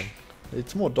going on?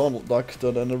 It's more Donald Duck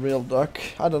than a real duck.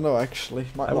 I don't know, actually.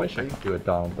 Might I not wish I be. could do a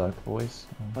Donald Duck voice.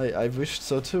 I wished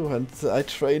so too, and I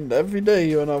trained every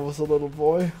day when I was a little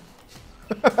boy.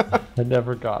 I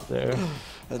never got there.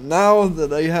 And now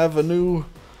that I have a new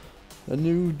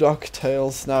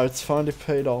DuckTales, now it's finally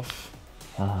paid off.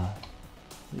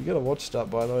 You gotta watch that,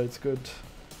 by the way, it's good.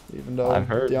 Even though I've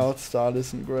heard. the art style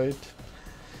isn't great.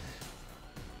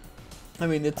 I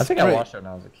mean, it's I think great. I watched it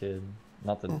when I was a kid.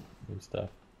 Not the new stuff.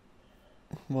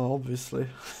 Well, obviously.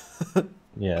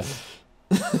 Yes.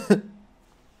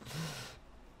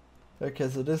 Okay,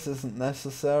 so this isn't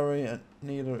necessary, and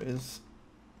neither is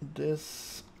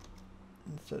this.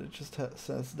 So it just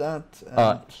says that.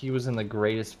 And He was in the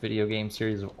greatest video game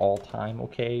series of all time,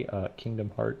 okay?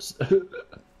 Kingdom Hearts.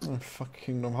 oh, fuck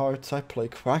Kingdom Hearts, I play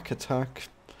Quack Attack.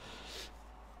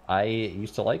 I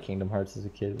used to like Kingdom Hearts as a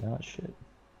kid. Now it's shit.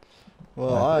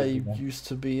 Well, I I believe that. used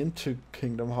to be into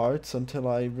Kingdom Hearts until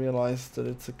I realized that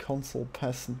it's a console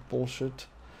peasant bullshit.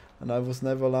 And I was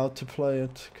never allowed to play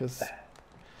it, because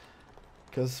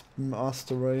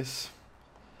Master Race.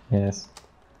 Yes.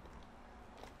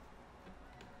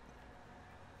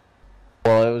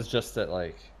 Well, it was just that,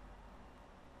 like,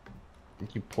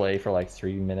 you play for like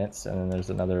 3 minutes and then there's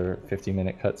another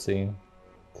 50-minute cutscene.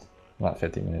 Not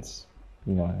 50 minutes.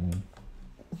 You know what I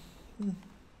mean.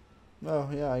 Oh,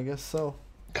 yeah, I guess so.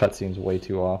 Cutscenes way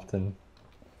too often.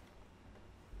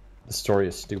 The story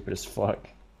is stupid as fuck.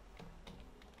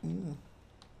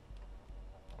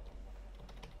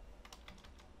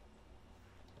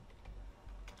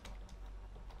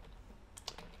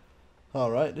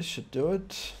 Alright, this should do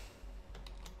it.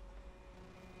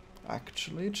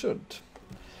 Actually, it should.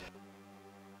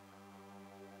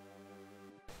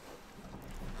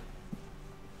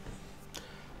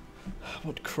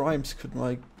 What crimes could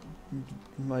my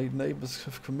neighbors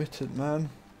have committed, man?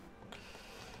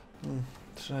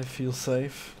 Should I feel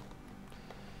safe?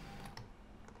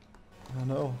 I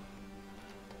know.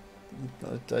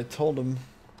 I told them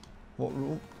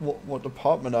what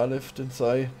apartment I lived in,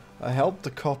 so I helped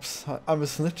the cops. I'm a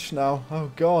snitch now.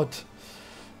 Oh God.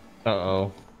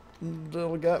 Uh-oh.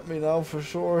 They'll get me now for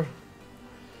sure.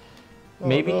 Oh,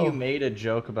 Maybe no. you made a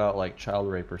joke about like child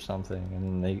rape or something,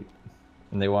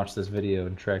 and they watched this video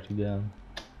and tracked you down.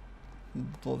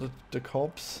 Well, the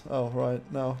cops? Oh, right,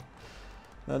 no.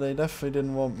 No, they definitely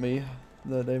didn't want me.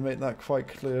 They made that quite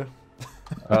clear.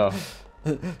 Oh.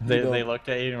 They looked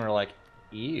at you and were like,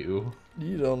 ew.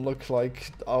 You don't look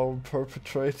like our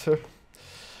perpetrator.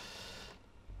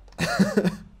 You're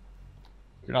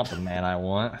not the man I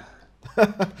want.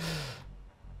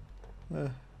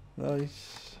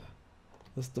 Nice.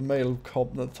 That's the male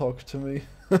cop that talked to me.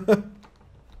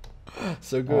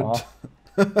 So good.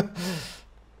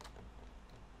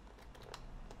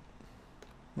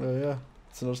 Well, yeah,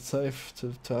 it's not safe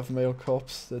to have male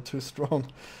cops. They're too strong.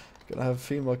 Gotta have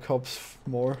female cops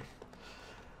more.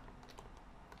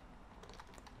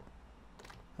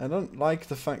 I don't like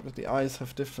the fact that the eyes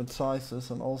have different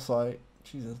sizes, and also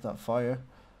Jesus, that fire.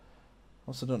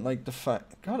 Also don't like the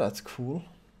fact... God, that's cool.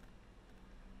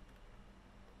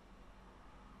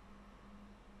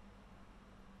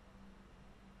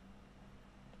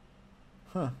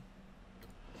 Huh.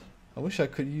 I wish I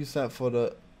could use that for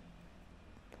the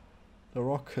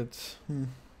rockets.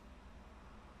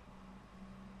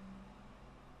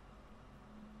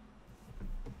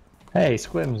 Hey,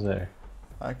 Squim's there.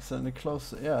 Accidentally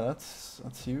close it. Yeah, that's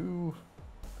you.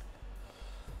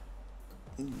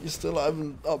 You still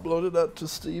haven't uploaded that to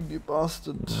Steam, you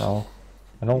bastard. No.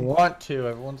 I don't want to.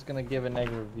 Everyone's gonna give it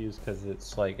negative reviews because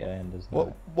it's like and is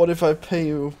not. What if I pay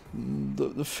you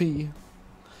the fee?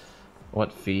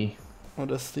 What fee? Or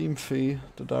the Steam fee,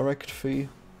 the direct fee.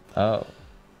 Oh,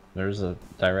 there's a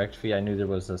direct fee. I knew there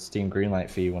was a Steam Greenlight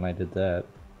fee when I did that.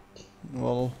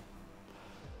 Well,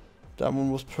 that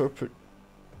one was perfect.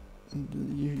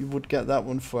 You would get that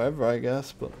one forever, I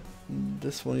guess, but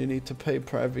this one you need to pay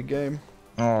per every game.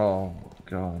 Oh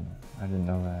God, I didn't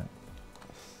know that.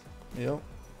 Yep,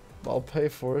 I'll pay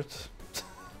for it,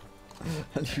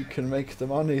 and you can make the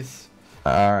monies.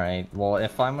 Alright, well,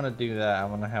 if I'm gonna do that, I'm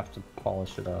gonna have to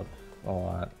polish it up a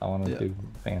lot. I wanna do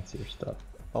fancier stuff.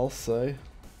 I'll say.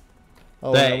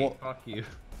 Oh, Hey, fuck you.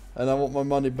 and I want my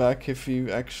money back if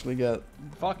you actually get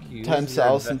Fuck you.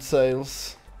 10,000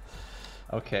 sales.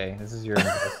 Okay, this is your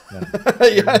investment.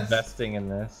 Yes. You're investing in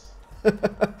this.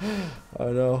 I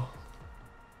know.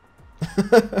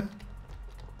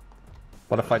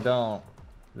 But if I don't,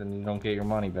 then you don't get your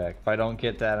money back. If I don't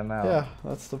get that amount. Yeah,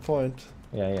 that's the point.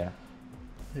 Yeah.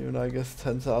 Even I guess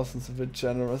 10,000's a bit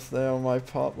generous there on my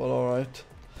part, but alright.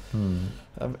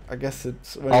 I guess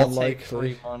it's very I'll unlikely. take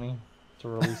free money to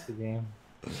release the game.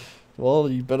 Well,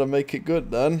 you better make it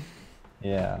good then.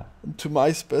 Yeah. To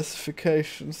my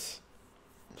specifications.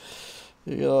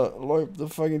 You gotta LARP the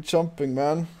fucking jumping,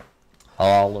 man.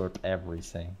 I'll LARP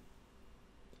everything.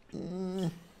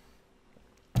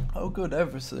 Oh, good,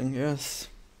 everything, yes.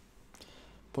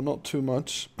 But not too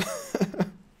much.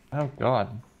 Oh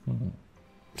god.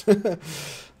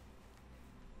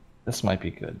 This might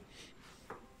be good.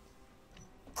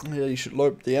 Yeah, you should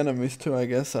LARP the enemies too, I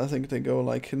guess. I think they go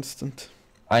like instant.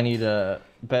 I need a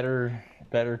better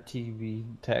TV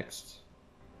text.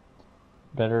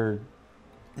 Better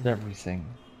everything.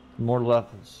 More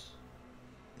levels.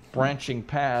 Branching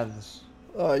paths.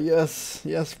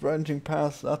 Yes, branching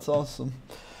paths, that's awesome.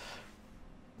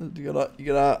 You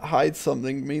gotta hide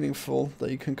something meaningful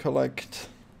that you can collect.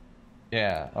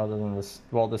 Yeah, other than this,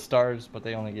 well, the stars, but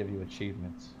they only give you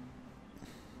achievements.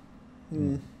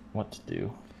 What to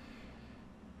do?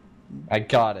 I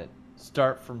got it.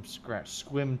 Start from scratch.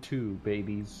 Squim 2,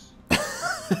 babies.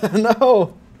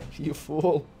 No, you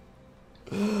fool.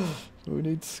 We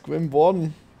need Squim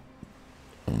 1.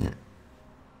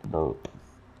 Burp.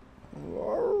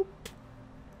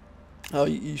 Oh,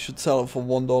 you should sell it for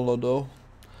 $1 though.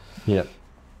 Yep.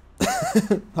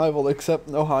 I will accept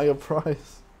no higher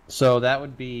price. So that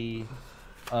would be,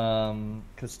 because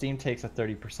Steam takes a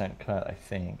 30% cut, I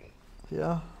think.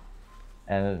 Yeah.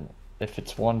 And if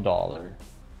it's $1,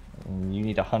 you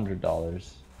need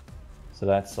 $100. So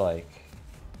that's like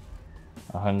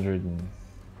 100 and...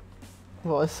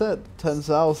 Well, I said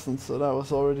 10,000, so that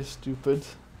was already stupid.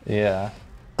 Yeah.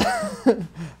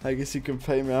 I guess you can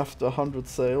pay me after 100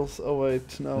 sales. Oh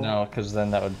wait, no. No, because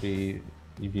then that would be,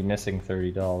 you'd be missing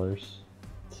 $30.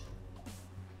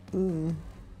 Well,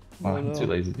 I'm too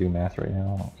lazy to do math right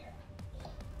now.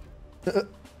 I don't care.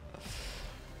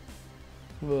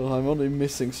 Well, I'm only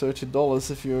missing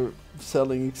 $30 if you're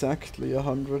selling exactly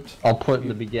 100. I'll put in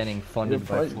the beginning, funded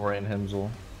by Florian Himsl.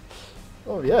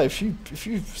 Oh yeah, if you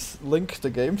link the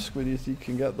game Squid, you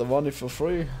can get the money for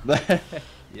free.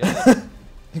 Yeah.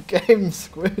 Game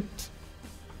Squid.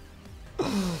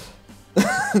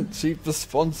 Cheapest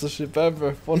sponsorship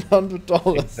ever,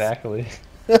 $100. Exactly.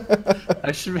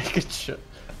 I should make a show.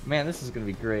 Man, this is gonna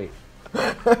be great.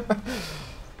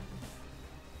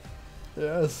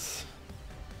 Yes.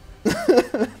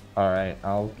 Alright,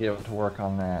 I'll get to work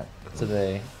on that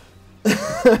today.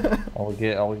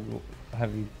 I'll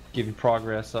have you give you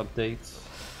progress updates.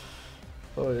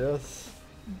 Oh yes.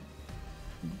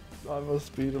 I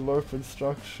must be the LARP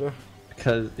instructor.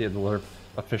 Because yeah, the LARP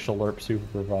official LARP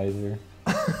supervisor.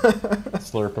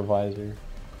 Slurpivisor.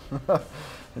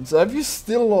 And so have you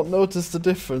still not noticed the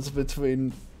difference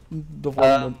between the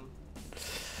one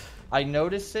I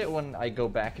notice it when I go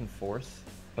back and forth,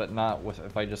 but not with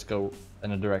if I just go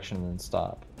in a direction and then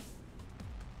stop.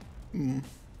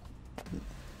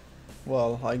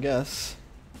 Well, I guess.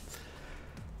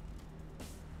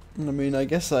 I mean, I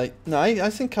guess I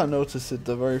think I noticed it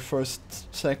the very first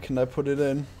second I put it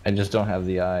in. I just don't have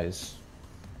the eyes.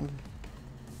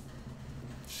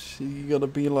 You gotta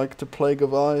be like the plague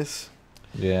of eyes.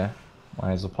 Yeah,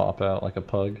 my eyes will pop out like a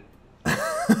pug.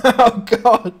 Oh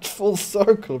god, full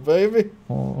circle, baby.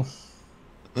 Oh.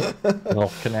 It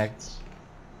all connects.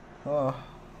 Oh.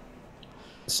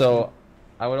 So,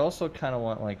 I would also kind of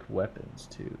want like weapons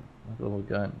too, like a little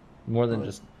gun, more than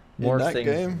just more in that things.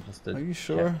 game? Just to Are you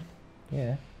sure?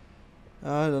 Yeah.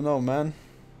 I don't know, man.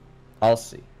 I'll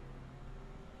see.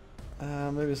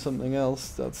 Maybe something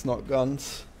else that's not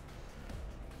guns.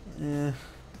 Yeah.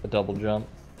 A double jump.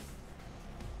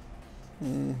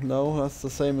 No, that's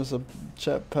the same as a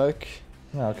jetpack.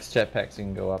 No, because jetpacks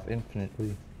can go up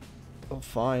infinitely. Oh,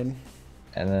 fine.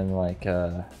 And then like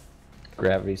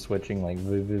gravity switching, like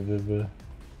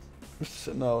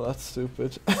No, that's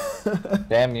stupid.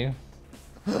 Damn you.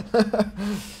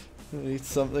 You need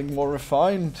something more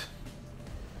refined.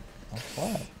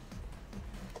 What?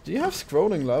 Do you have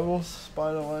scrolling levels,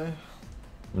 by the way?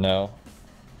 No.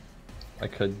 I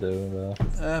could do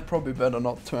though. Probably better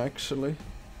not to actually.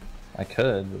 I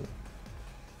could. But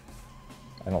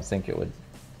I don't think it would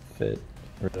fit.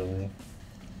 Really?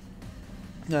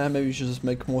 Yeah, maybe you should just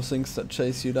make more things that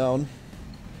chase you down.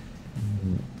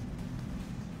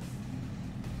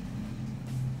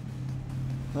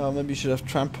 Oh, maybe you should have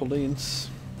trampolines.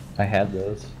 I had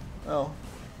those. Oh.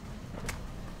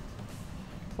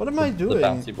 What am I doing? The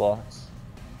bouncy blocks.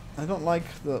 I don't like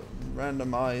the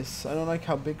random eyes. I don't like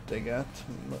how big they get.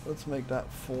 Let's make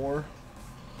that 4.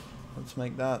 Let's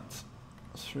make that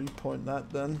 3 point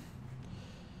that then.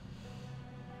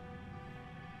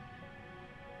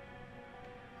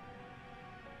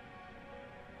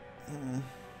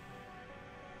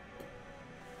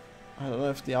 I don't know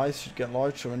if the eyes should get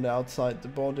larger when they're outside the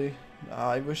body.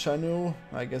 I wish I knew.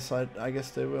 I guess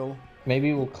they will.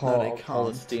 Maybe we'll call No,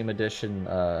 the Steam Edition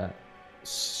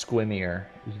squimmier,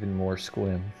 even more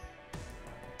squim.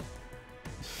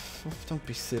 Don't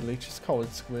be silly. Just call it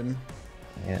Squim.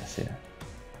 Yes,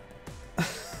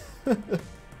 yeah.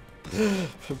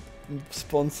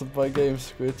 Sponsored by Game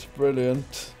Squid.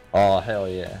 Brilliant. Oh hell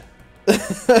yeah.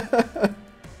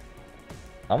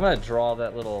 I'm gonna draw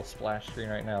that little splash screen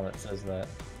right now that says that.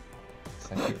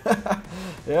 Thank you.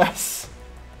 Yes.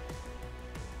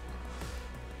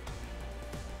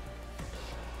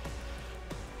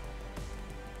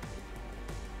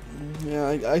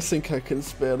 Yeah, I think I can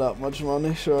spare that much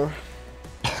money, sure.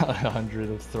 100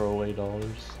 of throwaway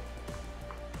dollars.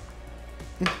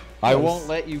 I won't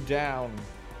let you down.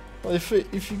 Well, if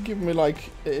you give me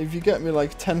like, if you get me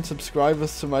like 10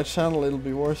 subscribers to my channel, it'll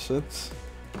be worth it.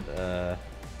 I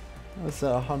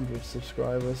said 100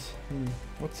 subscribers.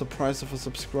 What's the price of a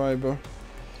subscriber?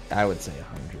 I would say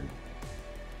 100.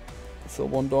 So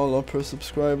 $1 per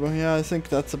subscriber. Yeah, I think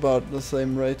that's about the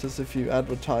same rate as if you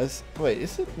advertise. Wait,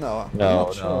 is it? No.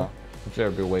 No. Sure.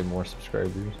 There'll be way more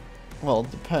subscribers. Well,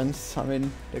 it depends. I mean,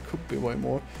 there could be way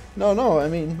more. No. I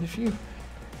mean, if you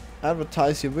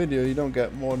advertise your video, you don't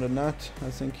get more than that. I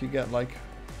think you get like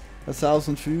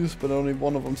 1,000 views, but only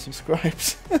one of them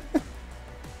subscribes.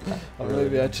 Or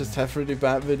maybe I just have really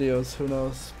bad videos. Who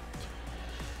knows?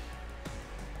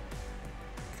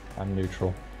 I'm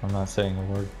neutral. I'm not saying a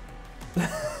word.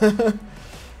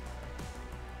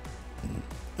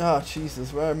 Ah,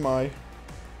 Jesus, where am I?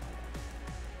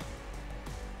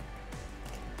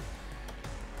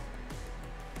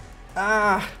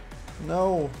 Ah,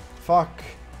 no, fuck.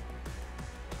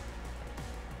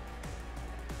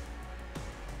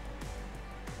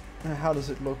 How does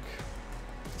it look?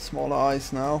 Smaller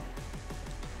eyes now.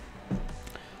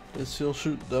 They still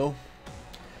shoot though.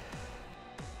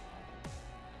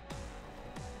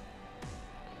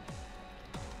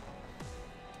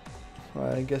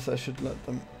 I guess I should let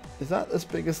them. Is that as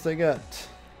big as they get?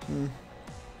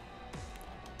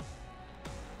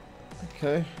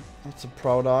 Okay, that's a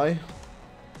proud eye.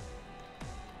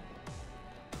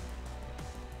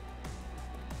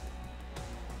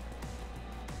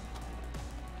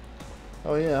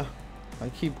 Oh yeah, I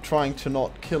keep trying to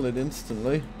not kill it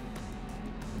instantly.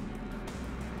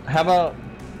 How about,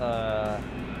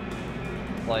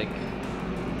 like...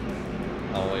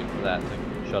 I'll wait for that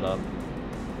to shut up.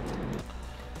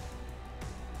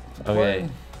 Okay,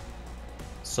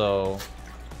 so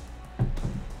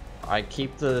I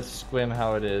keep the squim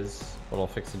how it is, but I'll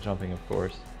fix the jumping, of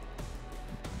course.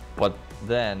 But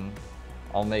then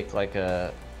I'll make like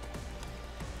a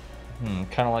kind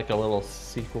of like a little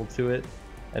sequel to it,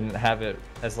 and have it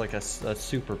as like a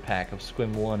super pack of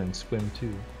Squim 1 and Squim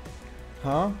 2.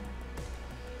 Huh?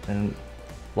 And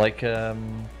like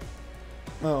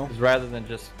Oh. rather than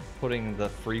just putting the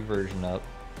free version up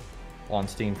on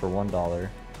Steam for $1.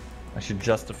 I should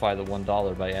justify the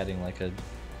 $1 by adding like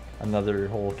another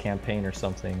whole campaign or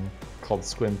something called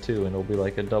Squim 2, and it'll be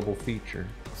like a double feature.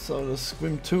 So the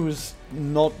Squim 2 is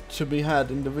not to be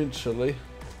had individually?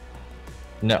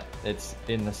 No, it's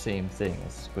in the same thing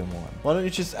as Squim 1. Why don't you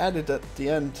just add it at the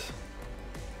end?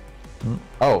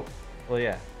 Oh, well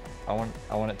yeah. I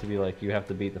want it to be like you have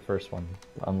to beat the first one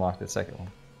to unlock the second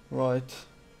one. Right.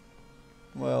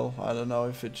 Well, I don't know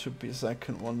if it should be a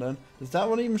second one then. Does that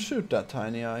one even shoot that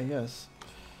tiny eye? Yes.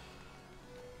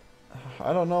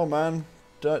 I don't know, man.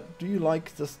 Do you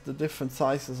like the different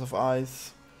sizes of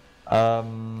eyes?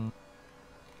 Well,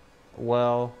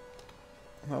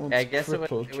 I guess it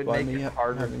would by make me it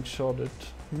harder. having shot it.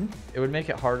 It would make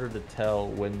it harder to tell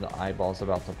when the eyeball's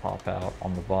about to pop out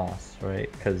on the boss,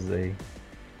 right? Because they...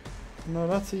 No,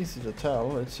 that's easy to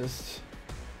tell. It's just...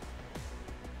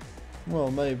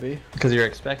 Well, maybe. Because you're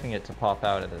expecting it to pop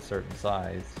out at a certain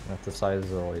size, and if the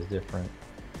sizes are always different.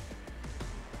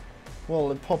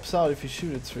 Well, it pops out if you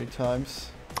shoot it 3 times.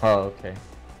 Oh, okay.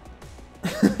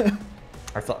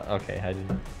 I thought... Okay, I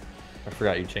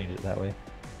forgot you changed it that way.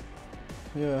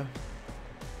 Yeah.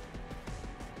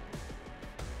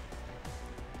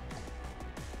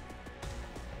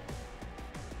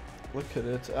 Look at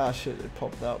it. Ah shit, it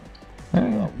popped out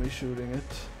without me shooting it.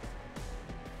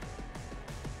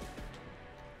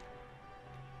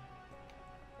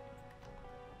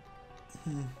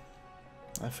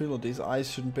 I feel like these eyes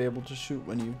shouldn't be able to shoot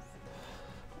when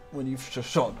you've just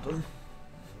shot them.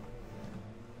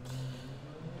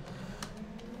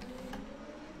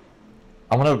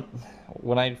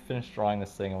 When I finish drawing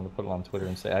this thing, I'm gonna put it on Twitter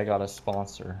and say I got a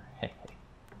sponsor.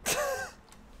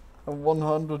 A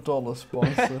 $100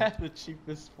 sponsor. The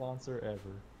cheapest sponsor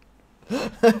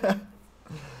ever.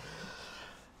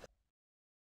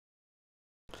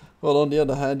 Well, on the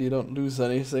other hand, you don't lose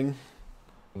anything.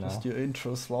 No. Just your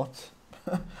intro slot.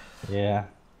 Yeah.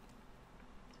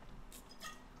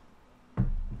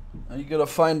 And you gotta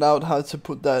find out how to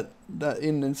put that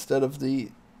in instead of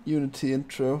the Unity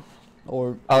intro.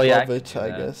 Or above it, I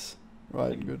guess.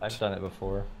 Right, good. I've done it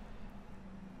before.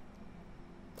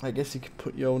 I guess you can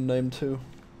put your own name too.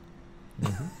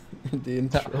 In the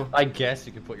intro. I guess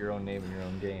you could put your own name in your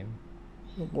own game.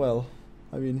 Well,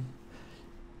 I mean,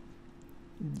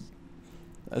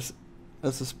 as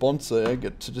a sponsor, I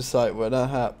get to decide when that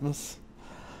happens.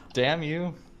 Damn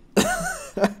you!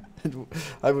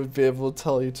 I would be able to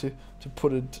tell you to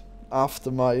put it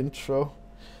after my intro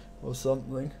or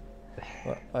something.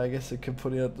 But I guess I can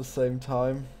put it at the same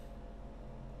time.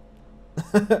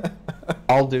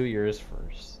 I'll do yours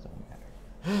first. Don't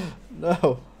matter.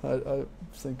 No, I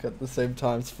think at the same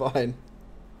time's fine.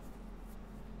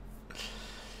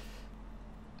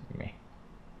 Me.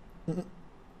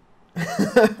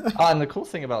 And the cool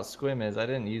thing about Squid is I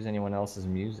didn't use anyone else's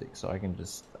music, so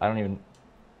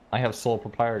I have sole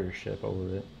proprietorship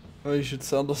over it. Oh, you should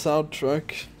sell the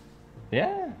soundtrack.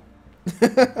 Yeah.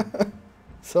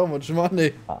 So much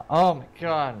money. Oh my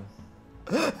god.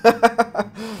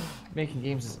 Making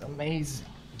games is amazing.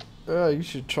 Yeah, you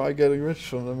should try getting rich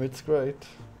from them. It's great.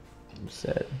 You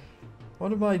said.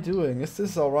 What am I doing? Is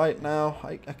this alright now?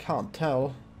 I can't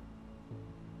tell.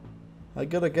 I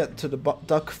gotta get to the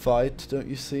duck fight, don't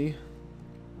you see?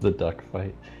 The duck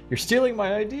fight. You're stealing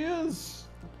my ideas!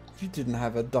 You didn't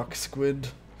have a duck, Squid.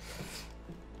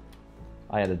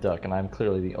 I had a duck, and I'm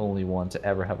clearly the only one to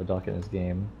ever have a duck in this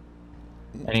game.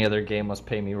 Any other game must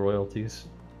pay me royalties.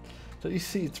 Don't you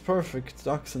see? It's perfect.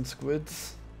 Ducks and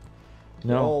squids. No.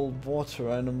 They're all water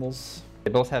animals.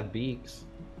 They both have beaks.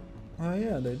 Oh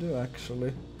yeah, they do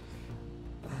actually.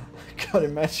 I can't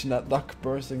imagine that duck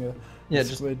bursting a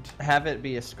squid. Just have it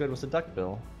be a squid with a duck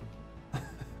bill.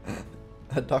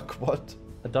 A duck what?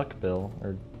 A duck bill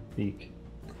or beak.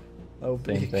 Oh,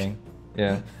 Same beak. thing.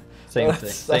 Yeah. Same thing.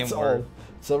 Same That's word. all.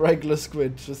 It's a regular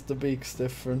squid, just the beak's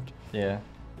different. Yeah.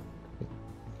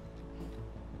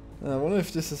 I wonder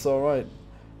if this is alright.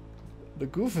 The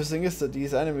goofy thing is that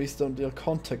these enemies don't deal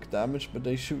contact damage, but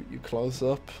they shoot you close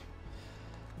up.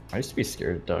 I used to be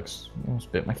scared of ducks. I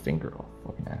almost bit my finger off.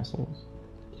 Fucking assholes.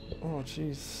 Oh,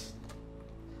 jeez.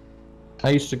 I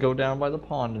used to go down by the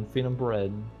pond and feed them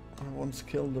bread. I once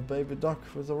killed a baby duck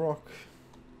with a rock.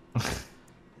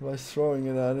 By throwing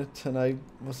it at it, and I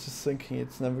was just thinking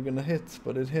it's never gonna hit,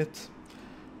 but it hit.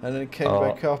 And then it came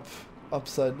back up,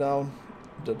 upside down,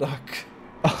 the duck.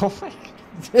 Oh my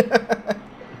god.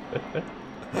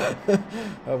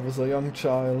 I was a young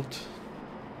child.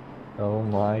 Oh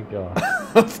my god.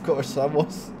 Of course I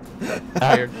was.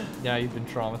 Now you've been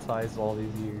traumatized all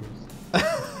these years.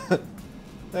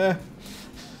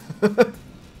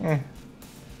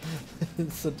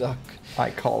 It's a duck. I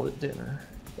call it dinner.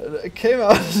 It came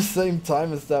out at the same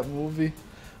time as that movie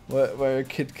where a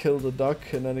kid killed a duck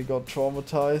and then he got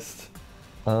traumatized.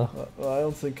 Well, I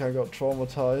don't think I got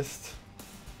traumatized.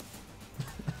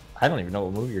 I don't even know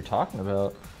what movie you're talking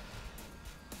about.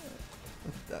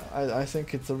 I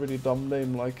think it's a really dumb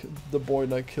name, like The Boy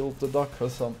That Killed the Duck or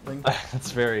something.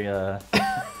 That's very yeah.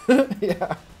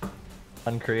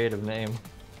 uncreative name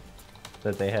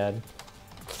that they had.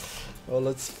 Well,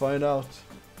 let's find out.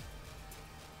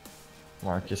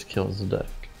 Marcus kills the duck.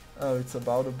 Oh, it's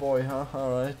about a boy, huh?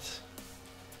 Alright.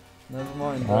 Never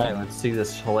mind. Alright, let's see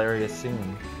this hilarious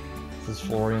scene. This is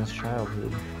Florian's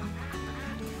childhood.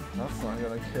 That's not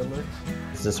gonna kill it.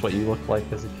 Is this what you looked like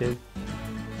as a kid?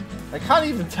 I can't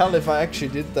even tell if I actually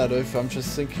did that or if I'm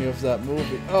just thinking of that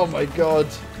movie. Oh my god.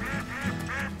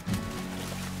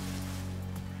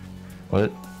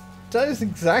 What? That is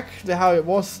exactly how it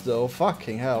was though.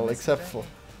 Fucking hell. Except for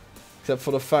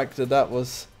the fact that that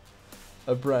was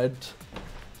a bread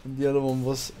and the other one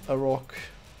was a rock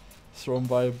thrown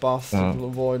by a bastard little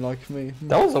boy like me.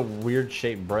 That was a weird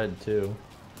shaped bread too.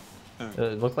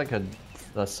 It looked like a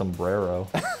sombrero.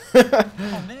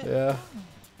 Yeah.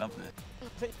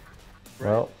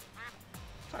 Well.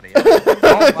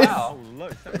 Oh wow! Oh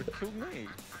look, that would kill me.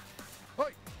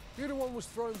 You the one was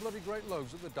throwing bloody great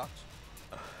loads at the ducks.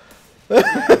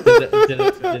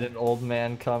 Did an old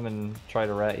man come and try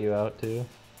to rat you out too?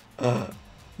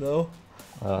 No.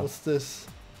 What's this?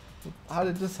 How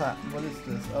did this happen? What is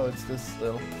this? Oh, it's this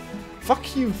still.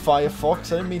 Fuck you,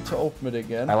 Firefox. I didn't mean to open it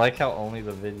again. I like how only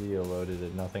the video loaded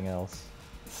it, nothing else.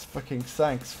 It's fucking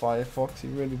thanks, Firefox.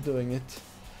 You're really doing it.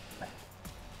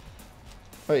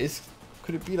 Wait,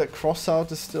 could it be that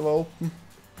crossout is still open?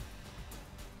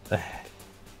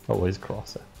 Always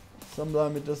cross it.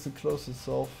 Sometimes it doesn't close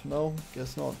itself. No,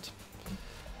 guess not.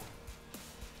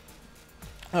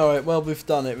 Alright, well, we've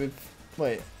done it.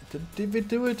 Wait, did we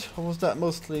do it? Or was that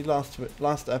mostly last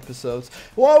episodes?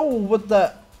 Whoa, what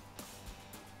the...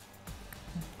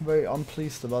 Very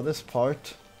unpleased about this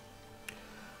part.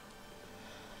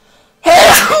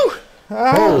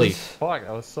 Holy fuck,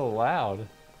 that was so loud.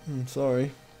 I'm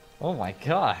sorry. Oh my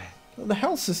god. The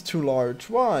house is too large.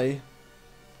 Why?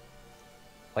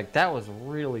 Like, that was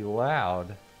really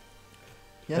loud.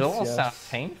 Yes, it almost yes. sounds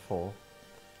painful.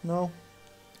 No.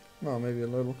 No, maybe a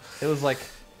little. It was like...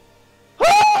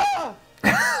 I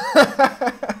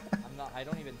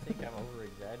don't even think I'm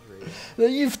over-exaggerating.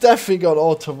 You've definitely got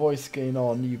auto voice gain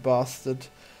on, you bastard.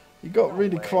 You got No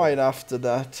really way. quiet after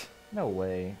that. No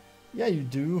way. Yeah, you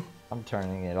do. I'm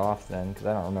turning it off then, because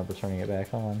I don't remember turning it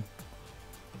back on.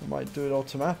 I might do it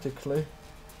automatically.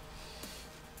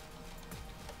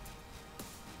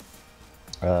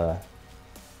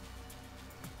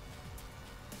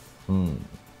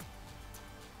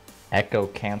 Echo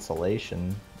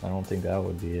cancellation. I don't think that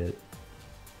would be it.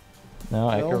 No,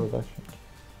 echo reduction.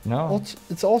 No.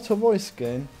 It's auto voice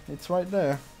gain. It's right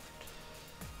there.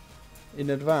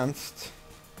 In advanced.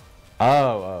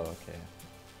 Oh, okay.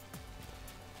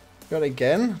 Got it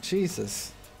again?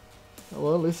 Jesus.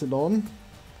 Well, is it on?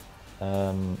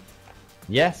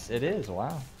 Yes, it is.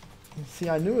 Wow. See,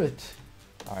 I knew it.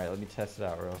 Alright, let me test it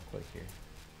out real quick here.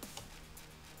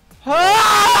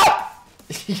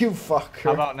 You fucker.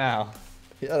 How about now?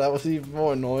 Yeah, that was even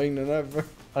more annoying than ever.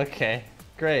 Okay,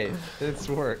 great. It's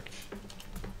worked.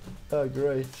 Oh,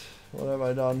 great. What have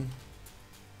I done?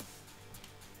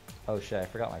 Oh shit, I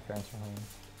forgot my parents were home.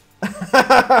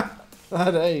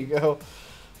 Ah, there you go.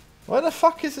 Why the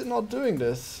fuck is it not doing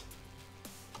this?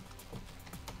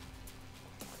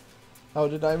 How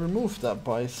did I remove that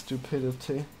by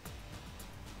stupidity?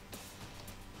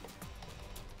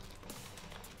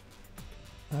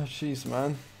 Oh jeez,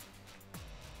 man.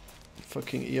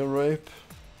 Fucking ear rape.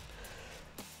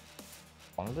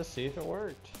 Wanted to see if it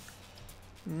worked.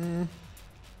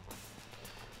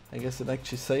 I guess it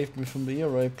actually saved me from the ear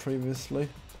rape previously.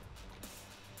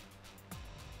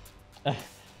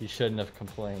 You shouldn't have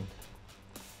complained.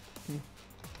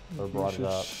 Or You brought it should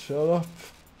up. shut up.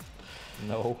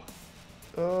 No.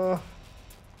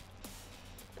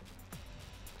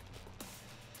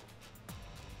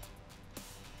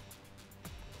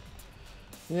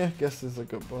 Yeah, guess it's a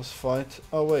good boss fight.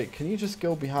 Oh wait, can you just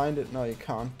go behind it? No, you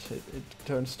can't. It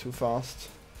turns too fast.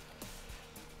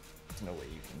 There's no way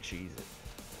you can cheese it.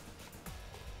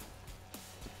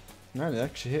 Man, it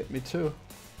actually hit me too.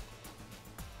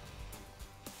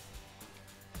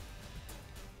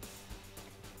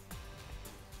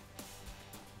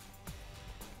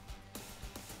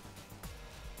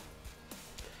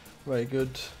 Very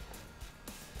good.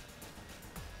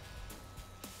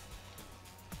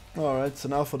 Alright, so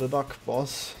now for the duck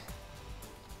boss.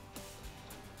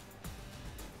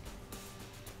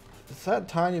 Is that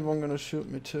tiny one gonna shoot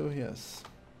me too? Yes.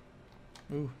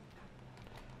 Ooh.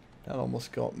 That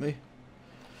almost got me.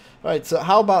 Right, so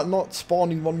how about not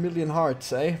spawning 1 million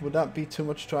hearts, eh? Would that be too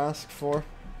much to ask for?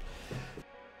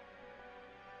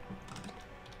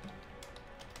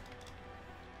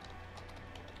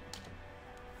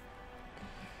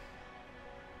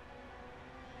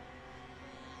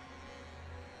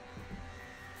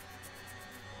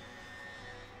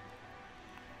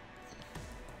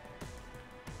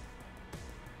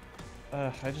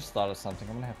 I just thought of something.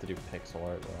 I'm gonna have to do pixel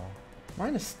art though.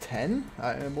 Minus 10?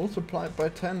 I multiplied by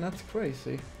 10, that's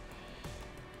crazy.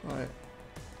 Right.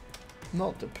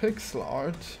 Not the pixel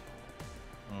art.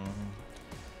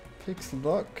 Pixel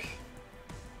duck.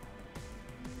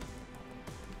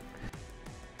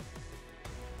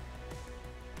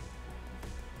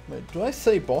 Wait, do I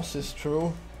say boss is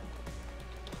true?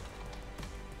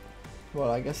 Well,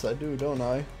 I guess I do, don't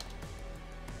I?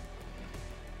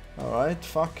 Alright,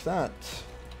 fuck that.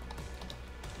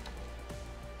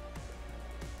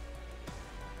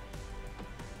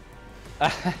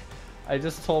 I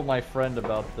just told my friend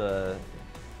about the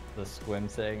Squid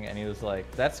thing, and he was like,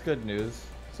 "That's good news.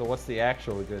 So what's the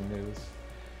actual good news?"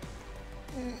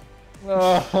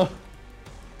 Oh.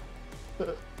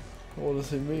 What does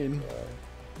he mean?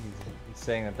 He's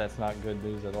saying that that's not good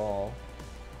news at all.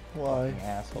 Why? Fucking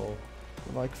asshole.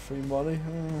 Like free money?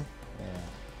 Yeah,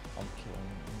 I'm killing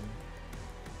him.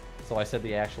 So I said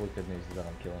the actual good news is that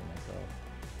I'm killing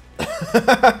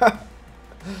myself.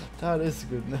 That is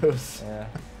good news. Yeah,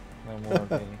 no more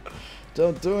of me.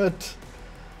 Don't do it.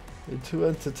 You're too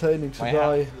entertaining to My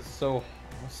die. house is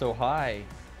so high.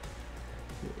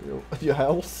 Your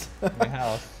house? My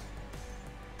house.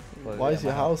 But Why yeah, is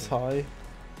your my house high?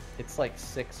 It's like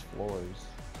 6 floors.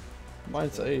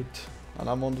 Mine's 8, and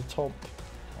I'm on the top.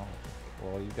 Oh,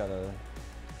 well, you got a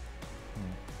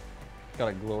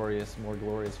more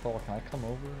glorious fall. Can I come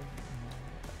over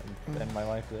and spend my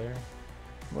life there?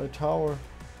 My tower.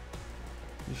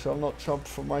 You shall not jump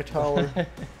from my tower.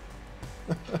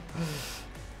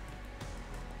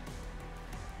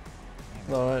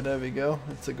 Alright, there we go.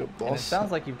 It's a good boss. And it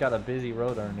sounds like you've got a busy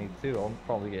road underneath too. I'll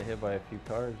probably get hit by a few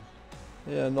cars.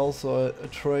 Yeah, and also a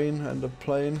train and a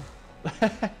plane.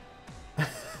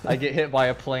 I get hit by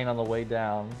a plane on the way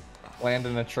down, land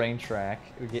in a train track,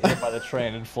 we get hit by the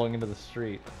train and flung into the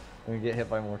street, and we get hit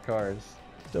by more cars.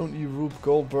 Don't you Rube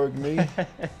Goldberg me.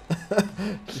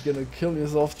 You're gonna kill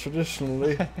yourself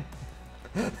traditionally.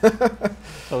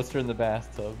 Toaster in the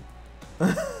bathtub.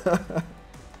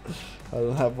 I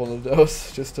don't have one of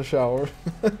those, just a shower.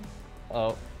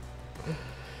 Oh.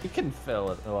 You can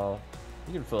fill it, well,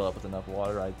 you can fill it up with enough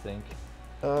water, I think.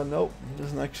 Nope, it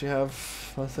doesn't actually have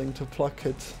a thing to pluck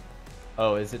it.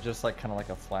 Oh, is it just like kind of like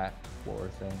a flat floor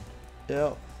thing?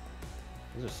 Yeah.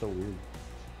 These are so weird.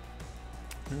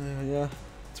 Yeah,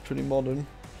 it's pretty modern.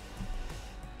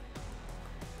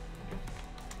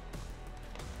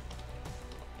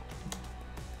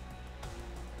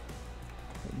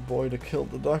 Boy that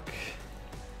killed the duck.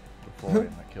 The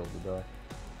Florian that killed the duck.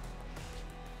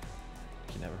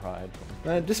 You can never hide from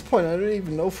And at this point, I don't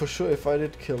even know for sure if I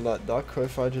did kill that duck or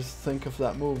if I just think of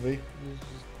that movie.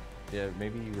 Yeah,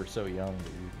 maybe you were so young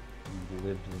that you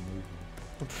lived the movie.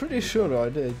 I'm pretty sure I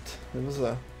did. There was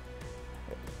a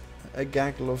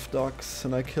gaggle of ducks,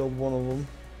 and I killed one of them.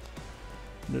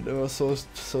 And they were so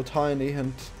tiny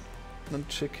and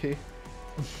chicky.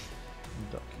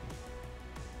 Ducky.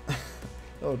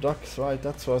 Oh, ducks, right?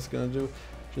 That's what I was gonna do.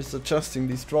 Just adjusting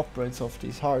these drop rates of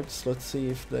these hearts. Let's see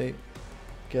if they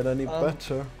get any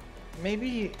better.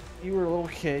 Maybe you were a little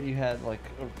kid, you had like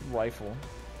a rifle.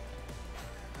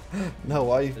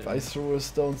 No, I threw a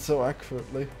stone so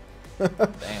accurately. Damn.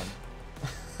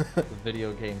 The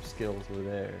video game skills were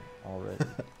there already.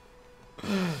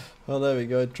 Well, there we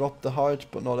go. It dropped the heart,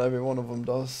 but not every one of them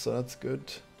does, so that's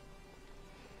good.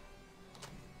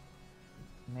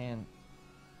 Man.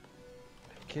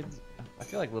 Kids, I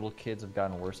feel like little kids have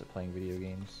gotten worse at playing video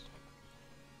games.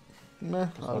 Nah,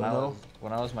 I don't know.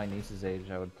 When I was my niece's age,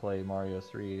 I would play Mario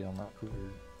 3 on my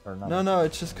computer. Or not. No,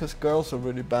 it's just because girls are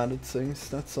really bad at things,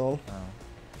 that's all. Oh.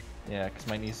 Yeah, because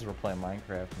my nieces were playing Minecraft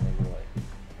and they were like,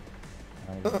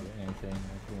 I don't do anything.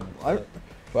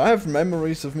 I have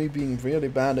memories of me being really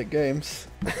bad at games.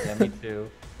 Yeah, me too.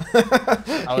 You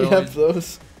have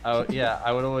those? Yeah,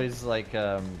 I would always like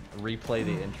replay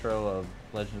the intro of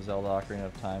Legend of Zelda Ocarina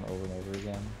of Time over and over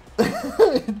again.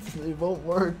 It won't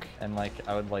work. And like,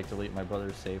 I would like delete my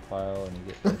brother's save file and you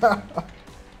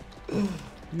get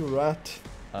You rat.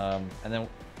 and then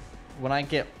when I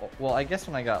guess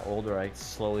when I got older, I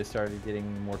slowly started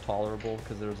getting more tolerable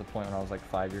because there was a point when I was like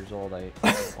 5 years old. I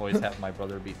always have my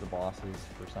brother beat the bosses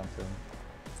for something.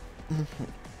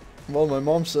 Well, my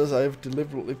mom says I've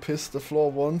deliberately pissed the floor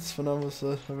once when I was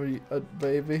a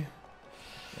baby.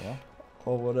 Yeah.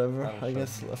 Or whatever. I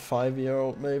guess a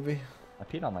 5-year-old maybe. I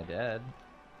peed on my dad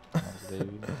when I was a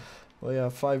baby. Well, yeah,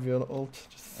 5-year-old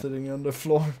just sitting on the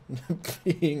floor and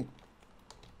peeing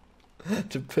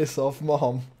to piss off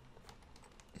mom.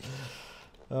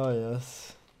 Oh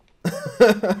yes.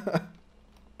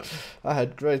 I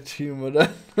had great humor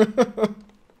then.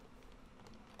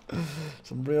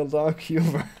 Some real dark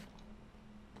humor.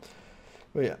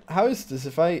 Wait, how is this?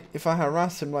 If I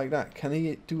harass him like that, can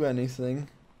he do anything?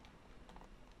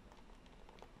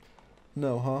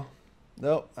 No, huh?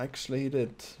 No, actually he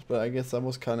did. But I guess I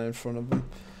was kinda in front of him.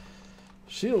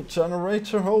 Shield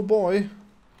generator, oh boy.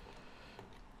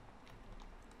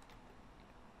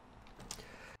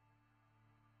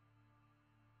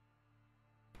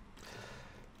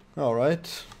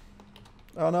 Alright.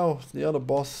 Oh no, the other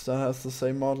boss that has the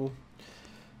same model.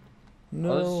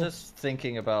 No. I was just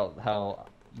thinking about how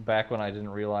back when I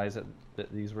didn't realize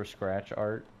that these were scratch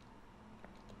art.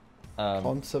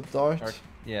 Concept art?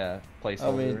 Yeah, placeholder.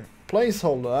 I mean,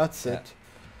 placeholder, that's it.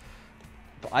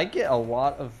 But I get a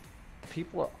lot of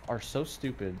people are so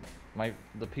stupid.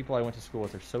 The people I went to school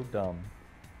with are so dumb.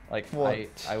 Like What?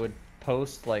 I would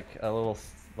post like a little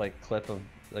like clip of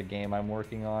the game I'm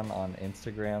working on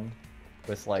Instagram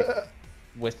with like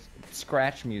with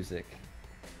scratch music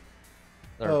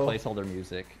or Oh. placeholder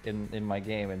music in my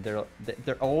game, and they're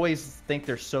always think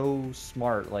they're so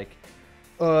smart. Like,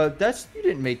 that's you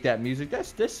didn't make that music.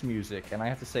 That's this music, and I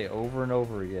have to say over and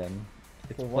over again,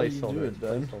 it's Well, why do you do placeholder. it It's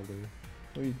then? placeholder.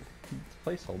 Well, you It's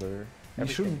placeholder. you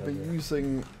Everything shouldn't be does it.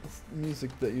 using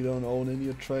music that you don't own in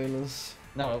your trailers.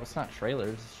 No, it's not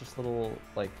trailers. It's just little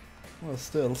like. Well,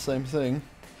 still, same thing.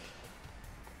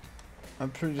 I'm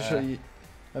pretty sure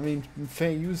I mean,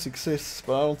 fair use exists,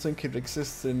 but I don't think it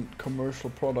exists in commercial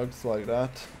products like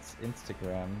that. It's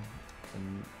Instagram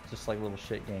and just like little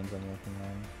shit games I'm working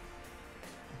on.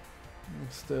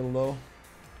 Still, though.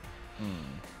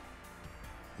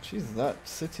 Jeez, that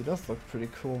city does look pretty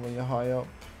cool when you're high up.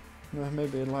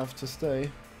 Maybe it'll have to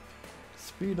stay.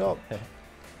 Speed up.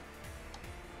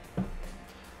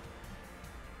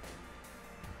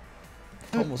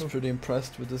 Tom was pretty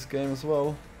impressed with this game as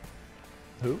well.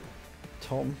 Who?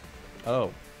 Tom.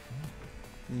 Oh,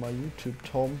 My YouTube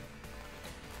Tom.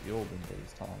 the olden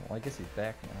days, Tom. Well, I guess he's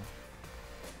back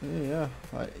now. Yeah,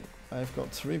 I've got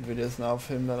 3 videos now of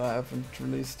him that I haven't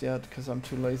released yet because I'm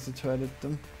too lazy to edit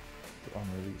them. The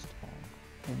unreleased Tom.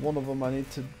 And one of them I need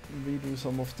to redo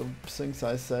some of the things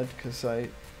I said because I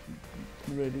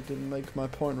really didn't make my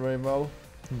point very well.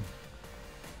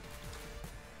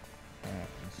 That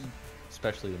happens.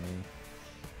 Especially to me.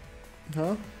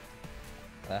 Huh?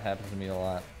 That happens to me a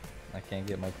lot. I can't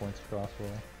get my points across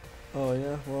well. Oh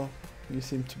yeah, well, you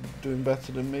seem to be doing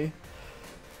better than me.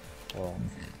 Well,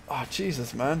 Ah,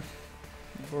 Jesus, man.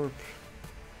 Burp.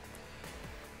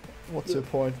 What's your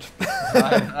point?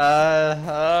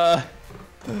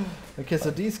 Okay, so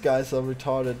these guys are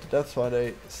retarded. That's why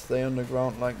they stay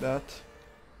underground like that.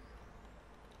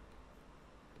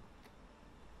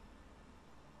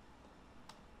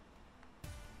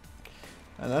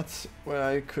 And that's where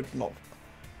I could not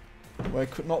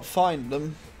find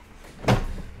them.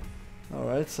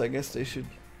 Alright, so I guess they should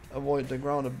avoid the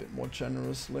ground a bit more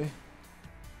generously.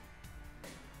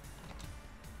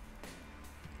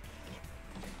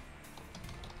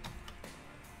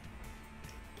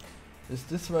 Is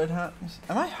this where it happens?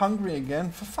 Am I hungry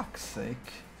again? For fuck's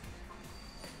sake.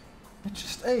 I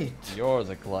just ate. you're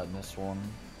the gluttonous one.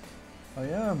 I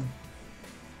am.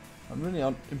 I'm really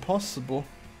impossible.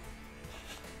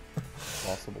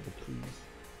 Possible to please.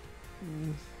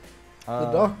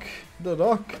 The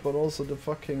duck, but also the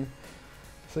fucking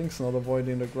thing's not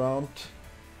avoiding the ground.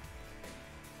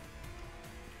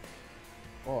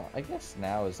 Well, I guess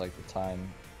now is like the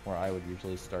time where I would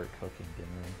usually start cooking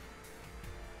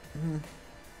dinner.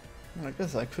 I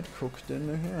guess I could cook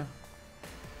dinner here.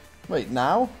 Wait,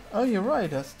 now? Oh, you're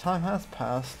right, as time has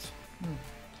passed.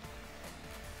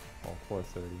 Well,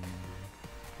 4:30.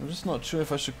 I'm just not sure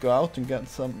if I should go out and get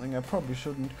something. I probably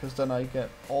shouldn't, because then I get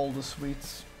all the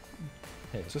sweets.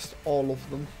 Hey. Just all of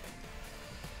them.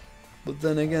 But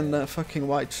then again, that fucking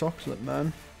white chocolate,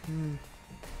 man.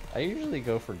 I usually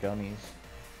go for gummies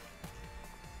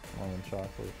more than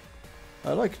chocolate.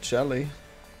 I like jelly.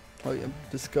 I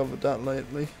discovered that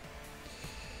lately.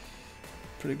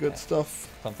 Pretty good Yeah. stuff.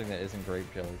 Something that isn't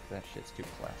grape jelly. That shit's too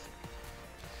classic.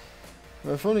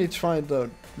 I've only tried the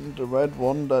red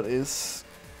one that is...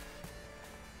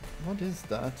 What is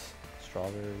that?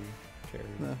 Strawberry, cherry.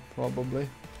 Yeah, probably.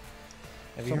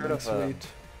 Have you heard Something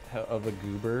of a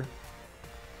goober?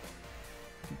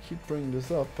 You keep bringing this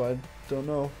up, I don't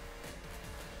know.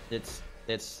 It's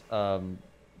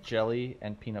jelly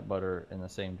and peanut butter in the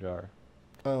same jar,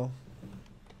 Oh.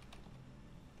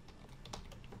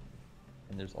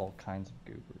 and there's all kinds of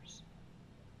goobers.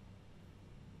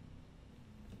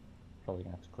 Probably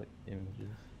gonna have to click images.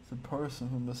 It's a person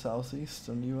from the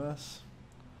southeastern US.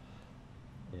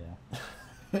 Yeah.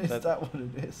 Is That- that what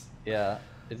it is? Yeah.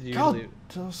 It's usually God,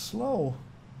 so slow.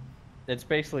 it's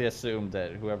basically assumed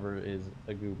that whoever is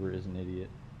a goober is an idiot.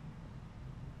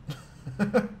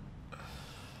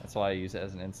 That's why I use it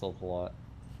as an insult a lot.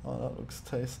 Oh, that looks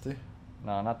tasty.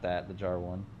 No, not that. The jar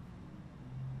one.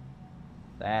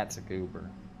 That's a goober.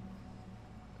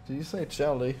 Did you say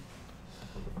jelly?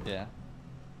 Yeah.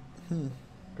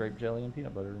 Grape jelly and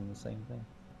peanut butter in the same thing.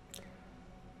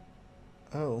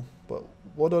 Oh, but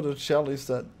what are the jellies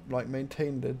that like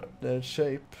maintain their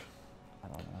shape? I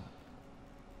don't know.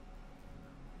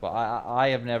 Well, I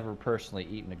have never personally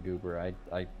eaten a goober.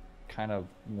 I kind of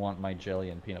want my jelly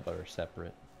and peanut butter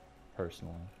separate,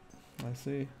 personally. I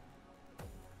see.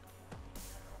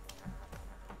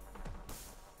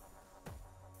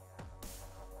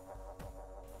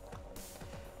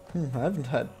 I haven't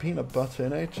had peanut butter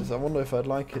in ages. I wonder if I'd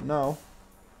like it now.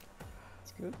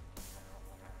 Good.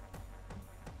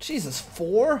 Jesus,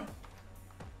 4?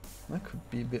 That could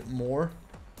be a bit more.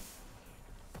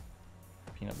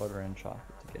 Peanut butter and chocolate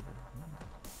together.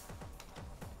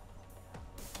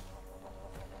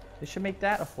 They should make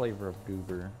that a flavor of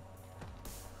goober.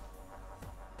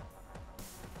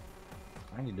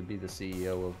 I need to be the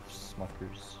CEO of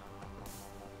Smuckers.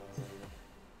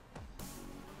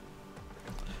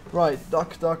 Right,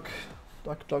 duck, duck,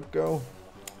 duck, duck, go.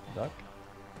 Duck?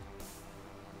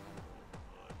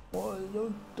 Why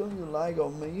don't you lag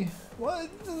on me? Why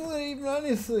isn't even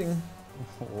anything?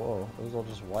 Whoa, it was all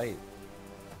just white.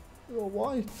 You're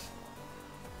white.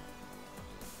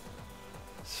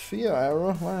 Sphere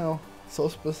arrow, wow, so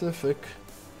specific.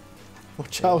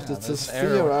 Watch out, it's a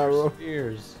sphere arrow.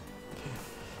 Spheres.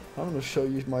 I'm gonna show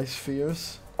you my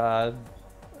spheres. I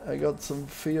got some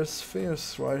fierce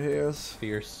spheres right here.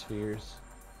 Fierce spheres.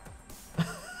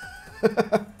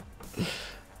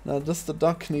 Now, does the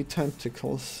duck need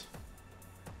tentacles?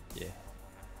 Yeah.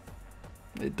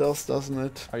 It does, doesn't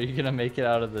it? Are you gonna make it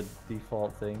out of the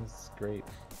default things? Great.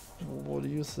 What do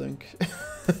you think?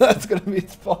 That's gonna be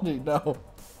funny now.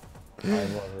 I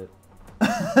love it.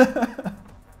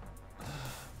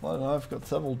 Well, I've got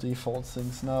several default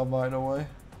things now, by the way.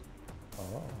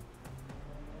 Oh.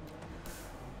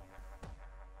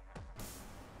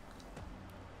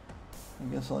 I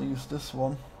guess I'll use this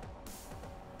one.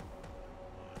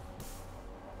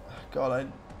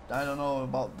 God, I don't know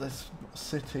about this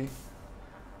city.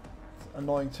 It's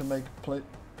annoying to make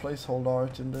placeholder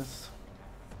art in this.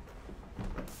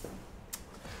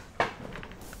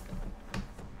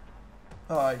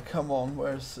 Alright, come on,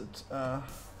 where's it? Why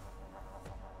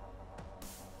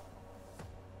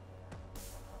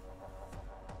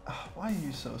are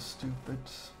you so stupid?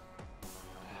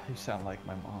 You sound like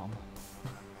my mom.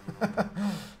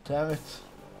 Damn it.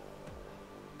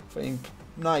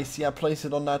 Nice, yeah, place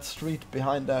it on that street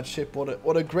behind that ship.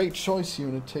 What a great choice,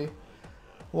 Unity.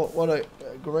 What a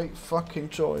great fucking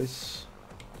choice.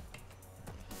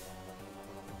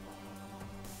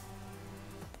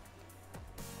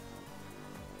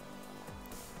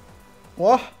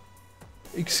 What?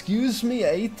 Excuse me,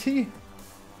 80?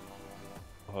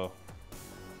 Oh.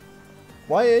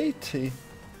 Why 80?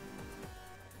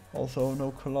 Also,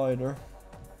 no collider.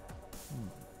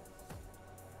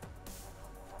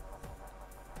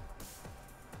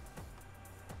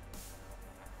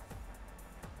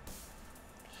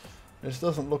 This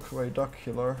doesn't look very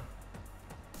duckular.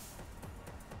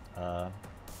 How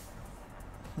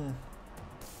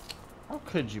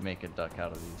could you make a duck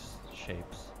out of these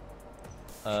shapes?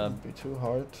 Shouldn't be too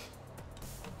hard.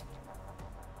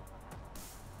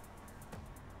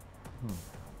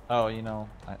 Oh, you know,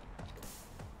 I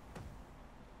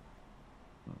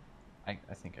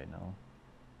think I know.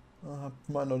 I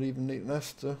might not even need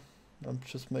Nesta. I'll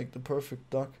just make the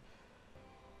perfect duck.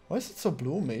 Why is it so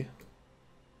bloomy?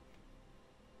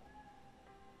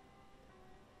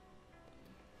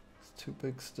 It's too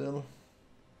big still.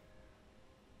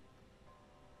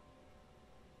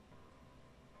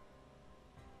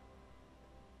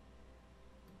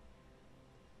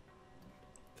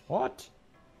 What?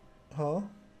 Huh?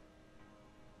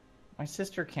 My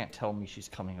sister can't tell me she's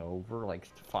coming over like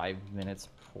 5 minutes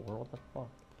before. What the fuck?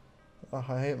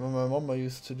 I hate when my mama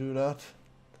used to do that.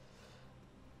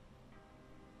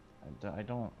 I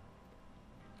don't.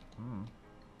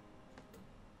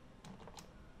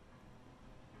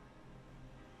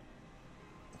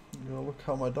 You know, look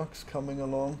how my duck's coming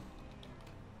along.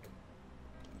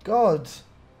 God!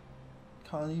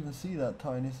 Can't even see that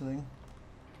tiny thing.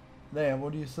 There,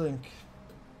 what do you think?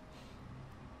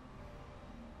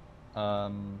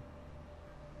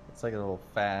 It's like a little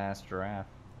fast giraffe.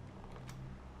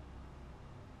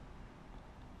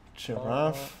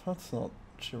 Giraffe? That's not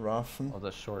giraffe. Or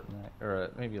the short neck,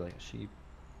 or maybe like a sheep.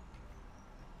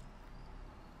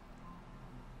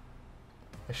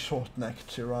 A short-necked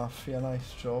giraffe. Yeah,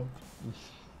 nice job.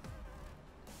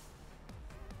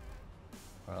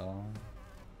 Well,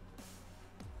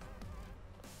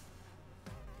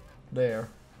 There.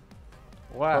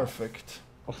 wow. Perfect.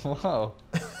 Whoa.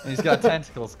 And he's got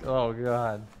tentacles. Oh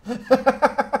god.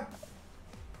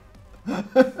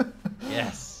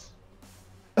 Yes.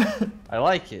 I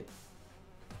like it.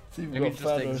 See, we've Maybe got just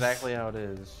feathers. exactly how it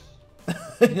is.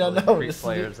 Yeah, no, Freak this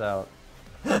players out.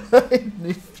 it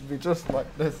needs to be just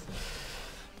like this.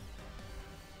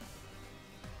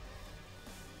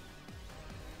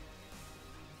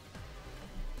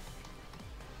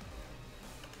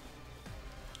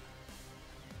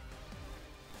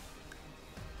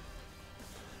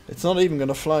 It's not even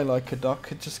gonna fly like a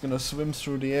duck, it's just gonna swim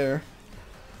through the air.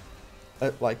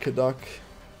 Like a duck,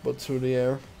 but through the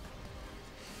air.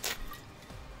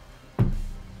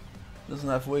 Doesn't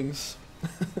have wings.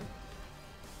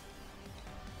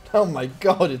 Oh my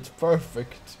god, it's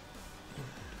perfect.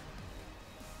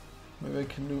 Maybe I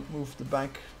can move the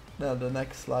back, no, the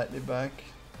neck slightly back.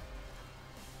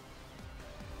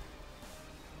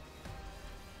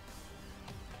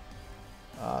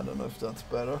 I don't know if that's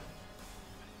better.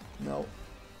 No,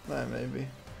 maybe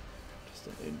just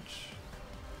an inch.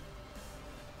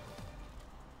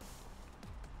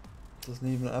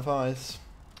 Doesn't even have eyes.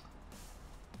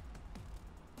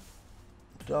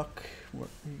 Duck, where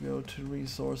you go to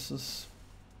resources.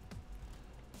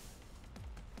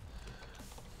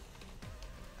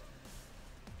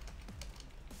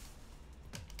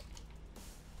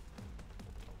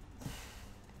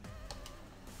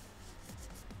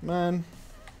 Man,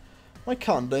 why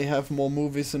can't they have more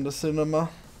movies in the cinema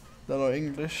that are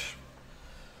English?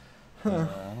 Huh.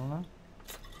 I don't know.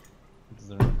 Is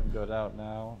there anything good out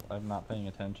now? I'm not paying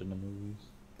attention to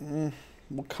movies.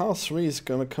 Well, Cars 3 is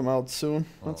gonna come out soon.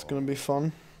 That's gonna be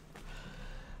fun.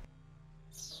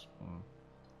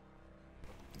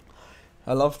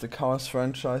 I love the Cars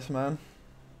franchise, man.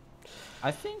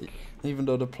 I think... Even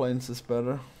though the planes is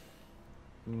better.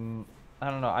 I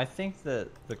don't know. I think that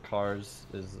the Cars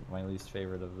is my least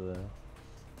favorite of the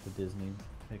Disney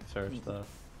Pixar stuff.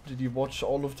 Did you watch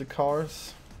all of the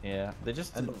Cars? Yeah, they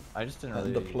just didn't, I just didn't really.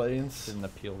 And the planes. Didn't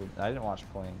appeal to me. I didn't watch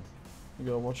Planes. You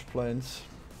gotta watch Planes.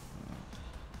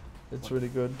 It's really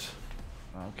good.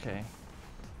 Okay.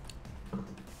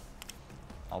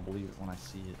 I'll believe it when I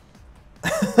see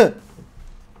it.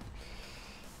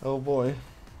 Oh boy.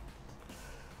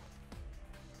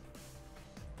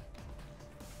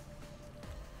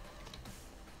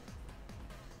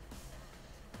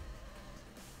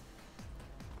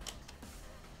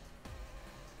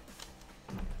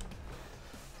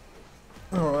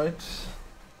 Alright.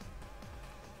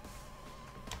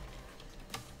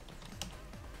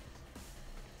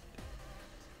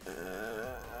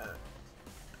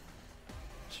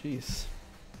 Jeez.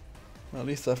 At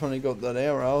least I finally got that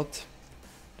air out.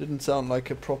 Didn't sound like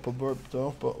a proper burp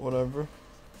though, but whatever.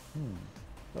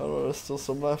 Oh, there's still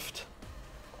some left.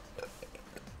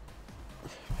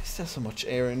 Why is there so much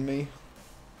air in me?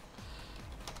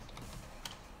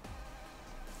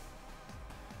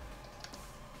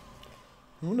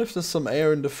 I wonder if there's some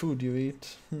air in the food you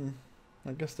eat.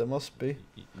 I guess there must be.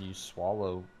 You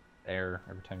swallow air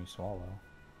every time you swallow.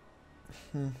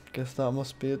 Guess that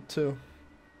must be it too.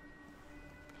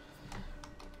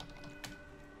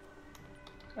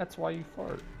 That's why you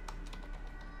fart.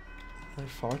 I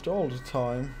fart all the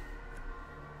time.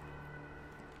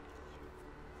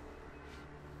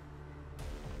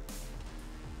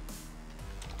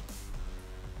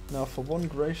 Now for one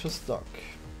gracious duck.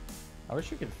 I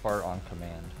wish you could fart on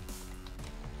command.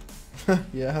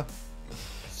 Yeah.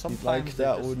 Sometimes you'd like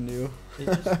that, just, wouldn't you? They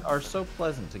just are so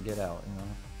pleasant to get out, you know.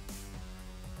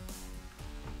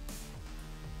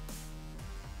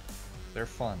 They're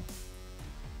fun.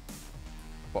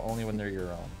 But only when they're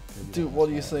your own. Dude, what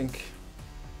do you think?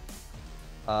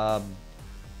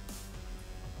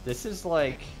 This is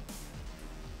like,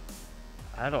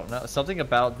 I don't know, something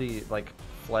about the like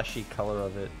fleshy color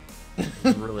of it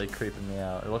is really creeping me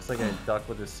out. It looks like a duck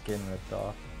with his skin ripped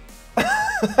off.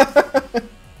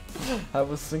 I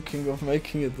was thinking of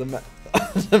making it the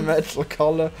metal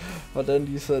color, but then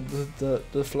you said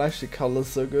the flashy color's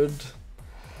so good.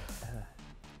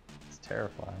 It's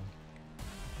terrifying.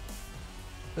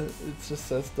 It just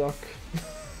says duck.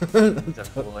 It's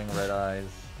got glowing red eyes.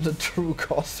 The true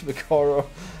cosmic horror.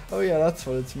 Oh yeah, that's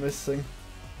what it's missing.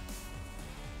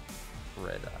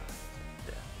 Red eyes.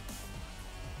 Yeah.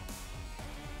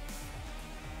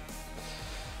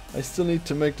 I still need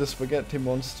to make the spaghetti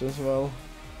monster as well.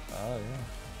 Oh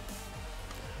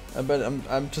yeah. I bet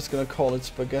I'm just gonna call it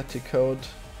spaghetti code.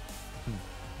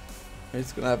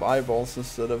 It's gonna have eyeballs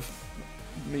instead of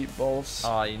meatballs.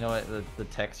 Oh, you know what? The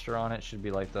texture on it should be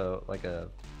like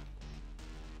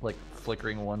like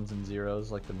flickering ones and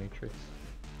zeros, like the Matrix.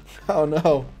 Oh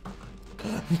no!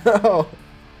 No!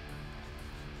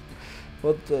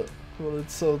 What the? Well,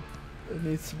 it's so. It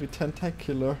needs to be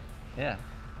tentacular. Yeah.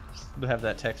 Just to have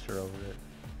that texture over it.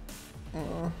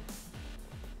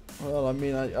 Well, I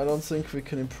mean, I don't think we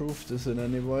can improve this in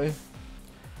any way.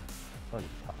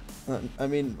 I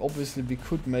mean, obviously we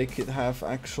could make it have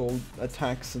actual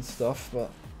attacks and stuff, but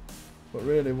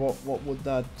really, what would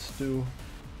that do?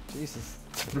 Jesus,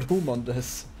 it's bloom on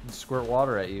this. You'd squirt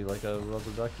water at you like a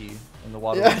rubber ducky, and the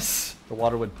water. Yes. The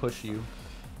water would push you,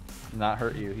 not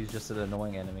hurt you. He's just an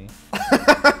annoying enemy.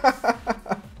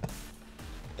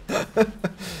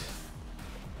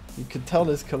 You can tell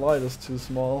his collider's too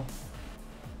small.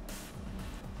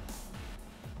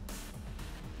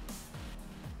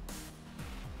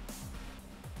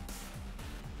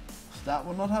 Does that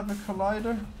one not have a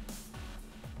collider?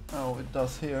 Oh, it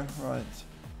does here, right.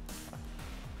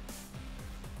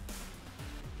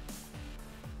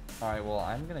 Alright, well,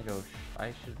 I'm gonna go.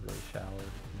 I should really shower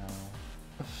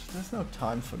now. There's no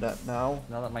time for that now.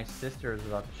 Now that my sister is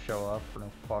about to show up for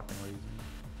no fucking reason.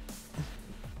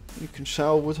 You can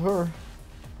shower with her.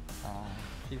 Oh,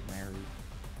 she's married.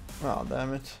 Oh,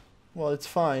 damn it. Well, it's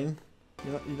fine.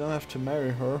 You don't have to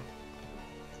marry her.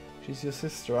 She's your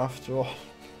sister after all.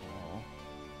 Oh.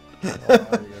 We're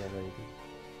already related.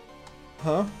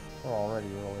 Huh? We're already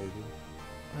related.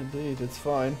 Indeed, it's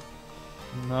fine.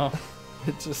 No.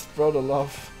 It's just brother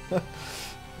love.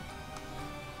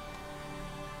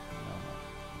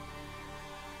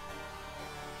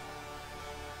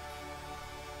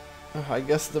 I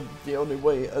guess the only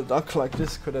way a duck like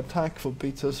this could attack would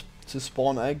be to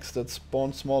spawn eggs that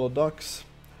spawn smaller ducks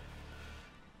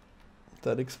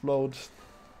that explode.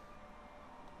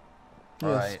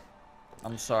 Alright.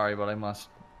 I'm sorry, but I must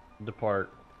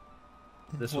depart.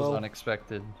 This was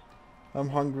unexpected. I'm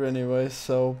hungry anyway,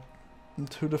 so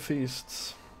to the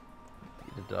feasts.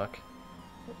 Eat a duck.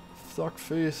 Duck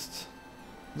feast.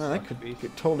 Man, I Duck feast.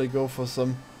 could totally go for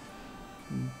some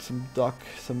duck,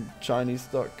 some Chinese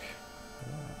duck.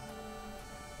 Yeah.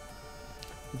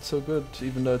 It's so good,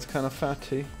 even though it's kind of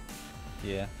fatty.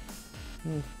 Yeah.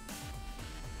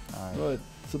 Alright. Right,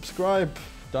 subscribe.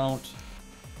 Don't.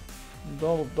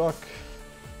 Donald Duck.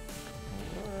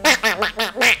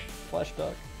 Flesh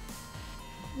duck.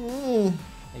 Mm.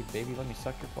 Hey baby, let me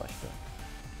suck your flesh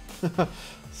duck.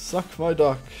 Suck my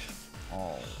duck.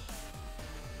 Oh.